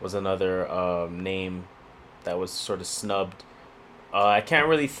 Was another name that was sort of snubbed. I can't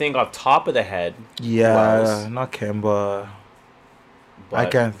really think off top of the head. Yeah, not Kemba. I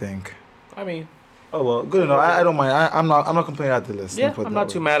can't think. I mean, oh well, good enough. I don't mind. I'm not complaining at the list. Yeah, I'm not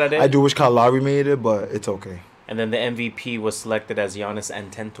too mad at it. I do wish Kyle Lowry made it, but it's okay. And then the MVP was selected as Giannis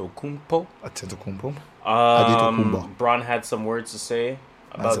Antetokounmpo. Antetokounmpo. Bron had some words to say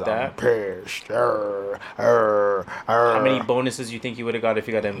about that. Pissed. How many bonuses you think you would have got if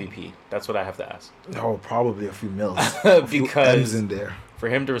you got MVP? That's what I have to ask. Oh, probably a few mils. Because in there. For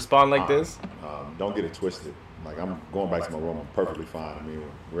him to respond like this? Don't get it twisted. Like, I'm going back to my room. I'm perfectly fine. I mean,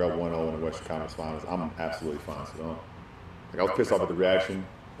 we're up 1-0 in the Western Conference Finals. I'm absolutely fine. So I was pissed off at the reaction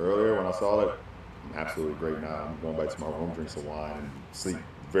earlier when I saw it. I'm absolutely great now. I'm going back to my room, drink some wine, and sleep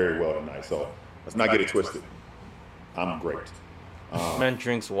very well tonight. So let's not get it twisted. I'm great. Man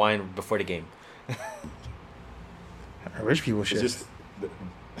drinks wine before the game. Rich people shit. It's just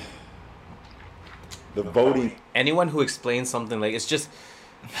the voting. Anyone who explains something like it's just.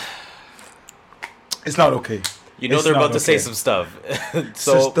 It's not okay. You know they're about to say some stuff.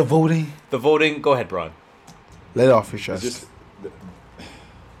 So just the voting. The voting. Go ahead, Bron. Let it off your chest. It's just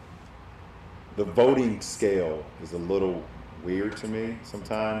the voting scale is a little weird to me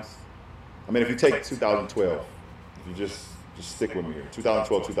sometimes. I mean, if you take 2012, if you just stick with me here,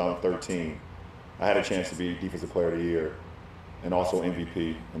 2012, 2013, I had a chance to be Defensive Player of the Year and also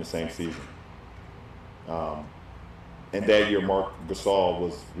MVP in the same season. And that year, Marc Gasol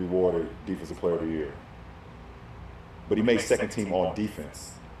was rewarded Defensive Player of the Year. But he made second team all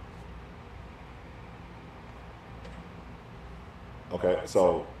defense. Okay,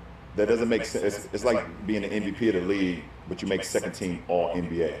 so that doesn't make sense. It's like being an MVP of the league, but you make second team all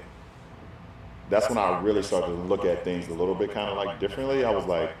NBA. That's when I really started to look at things a little bit kind of like differently. I was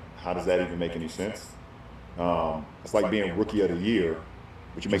like, how does that even make any sense? It's like being rookie of the year,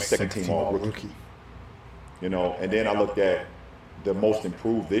 but you make second team all rookie. You know, and then I looked at the most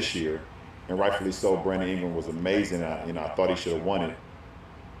improved this year, and rightfully so, Brandon Ingram was amazing. I thought he should have won it.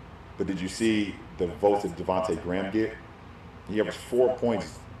 But did you see the votes that Devontae Graham get? He averaged 4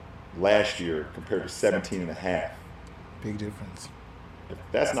 points last year compared to 17 and a half. Big difference. If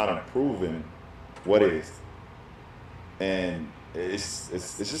that's not improving, what is? And it's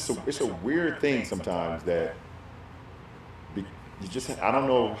just a weird thing sometimes that you just, I don't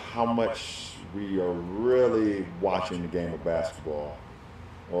know how much we are really watching the game of basketball,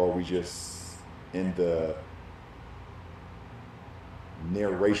 or are we just in the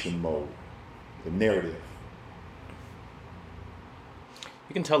narration mode, the narrative.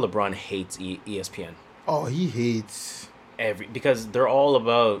 You can tell LeBron hates ESPN. Oh, he hates because they're all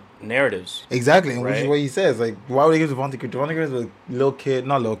about narratives. Exactly, and right? which is what he says. Like, why would they give Devontae Graham? Devontae Graham's a little kid,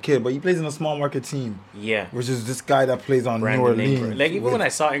 not little kid, but he plays in a small market team. Yeah. Versus this guy that plays on Brandon New Orleans. Ingram. Like, even when I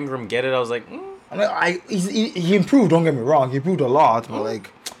saw Ingram get it, I was like, I'm like, he improved, don't get me wrong. He improved a lot, but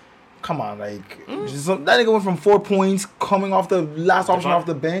like, come on, like, just that nigga went from 4 points coming off the last option off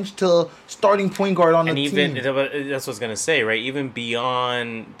the bench to starting point guard on the team. That's what I was going to say, right? Even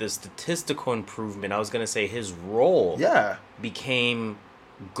beyond the statistical improvement, I was going to say his role became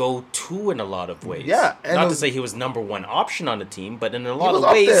go-to in a lot of ways. Yeah. And not to say he was number one option on the team, but in a lot of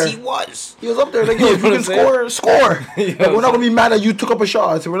ways, he was. He was up there. Like, yo, if you can score. Like, we're not gonna be mad that you took up a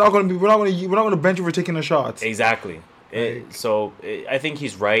shot. We're not gonna bench you for taking a shot. Exactly. I think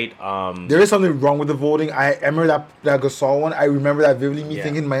he's right. There is something wrong with the voting. I remember that Gasol one. I remember that vividly. Me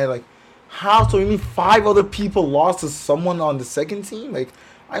thinking in my head, like, how? So only 5 other people lost to someone on the second team? Like,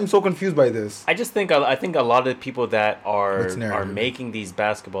 I'm so confused by this. I think a lot of the people that are making these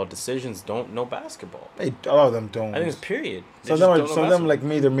basketball decisions don't know basketball. A lot of them don't. I think it's period. Some of them like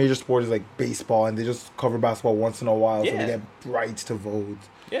made their major sport is like baseball, and they just cover basketball once in a while, so they get rights to vote.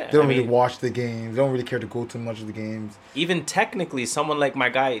 Yeah, they don't really watch the games. They don't really care to go to much of the games. Even technically, someone like my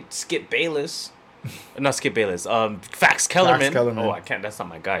guy Skip Bayless. Not Skip Bayless. Fax Kellerman. Oh, I can't. That's not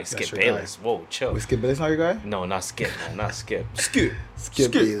my guy. Skip Bayless. Guy. Whoa, chill. Wait, Skip Bayless not your guy? No, not Skip. No, not Skip. Skip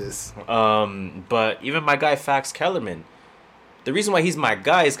Bayless. But even my guy Fax Kellerman. The reason why he's my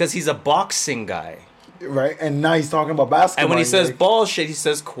guy is because he's a boxing guy. Right, and now he's talking about basketball. And when he says ball shit, he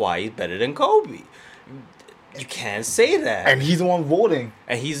says Kawhi is better than Kobe. You can't say that. And he's the one voting.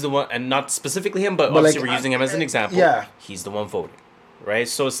 And he's the one, and not specifically him, but obviously we're using him as an example. Yeah. He's the one voting. Right?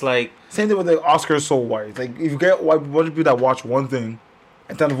 So it's like... Same thing with the Oscars so white. Like, if you get a bunch of people that watch one thing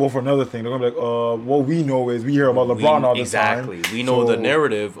and tend to vote for another thing, they're going to be like, what we know is we hear about LeBron all the time. Exactly. We know the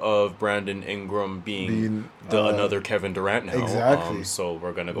narrative of Brandon Ingram being another Kevin Durant now. Exactly. So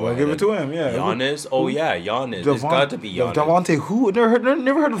we're going to go ahead give it to him, yeah. Giannis? Oh, yeah, Giannis. It's got to be Giannis. Devontae who?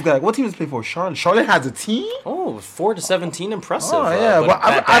 Never heard of that. What team does he play for? Charlotte? Charlotte has a team? Oh, 4-17. Impressive. Oh, yeah.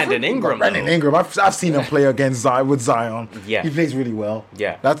 But Brandon Ingram. Brandon Ingram. I've seen him play against with Zion. Yeah. He plays really well.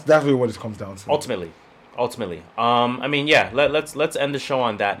 Yeah. That's really what it comes down to. Ultimately. I mean, yeah, let's end the show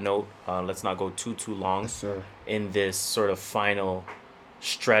on that note. Let's not go too long in this sort of final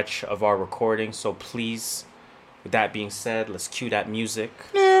stretch of our recording. So please, with that being said, let's cue that music.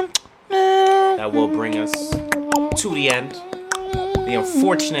 That will bring us to the end, the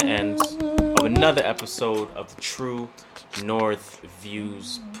unfortunate end of another episode of the True North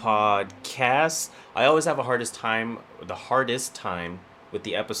Views podcast. I always have the hardest time with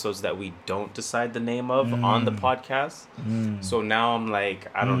the episodes that we don't decide the name of on the podcast. So now I'm like,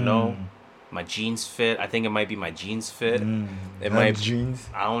 I don't know. My jeans fit. I think it might be my jeans fit. It might jeans.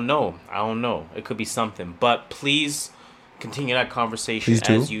 I don't know. It could be something. But please continue that conversation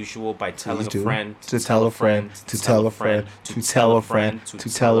as usual by telling a friend to tell a friend to tell a friend to tell a friend to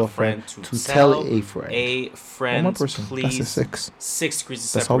tell a friend to tell a friend. One more person. Please. That's a 6. 6 degrees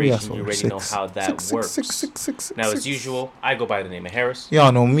of That's all we ask separation. for. You already know how that works. Now, as usual, I go by the name of Harris.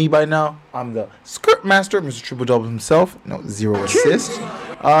 Y'all know me by now. I'm the Skirt Master, Mr. Triple Double himself. No, 0 assist.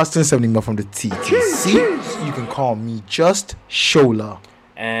 Still 70 mil from the TTC. You can call me just Shola.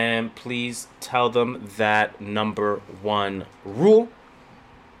 And please tell them that number 1 rule.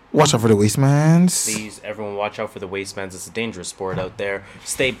 Watch out for the wastemans. Please, everyone, watch out for the wastemans. It's a dangerous sport out there.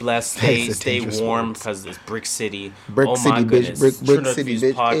 Stay blessed. Stay warm because it's Brick City. Brick City, goodness. bitch. Brick City,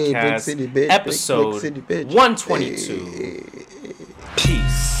 bitch. Podcast, Hey, Brick City, bitch. episode Brick City, bitch. 122.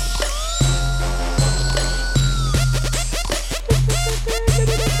 Peace.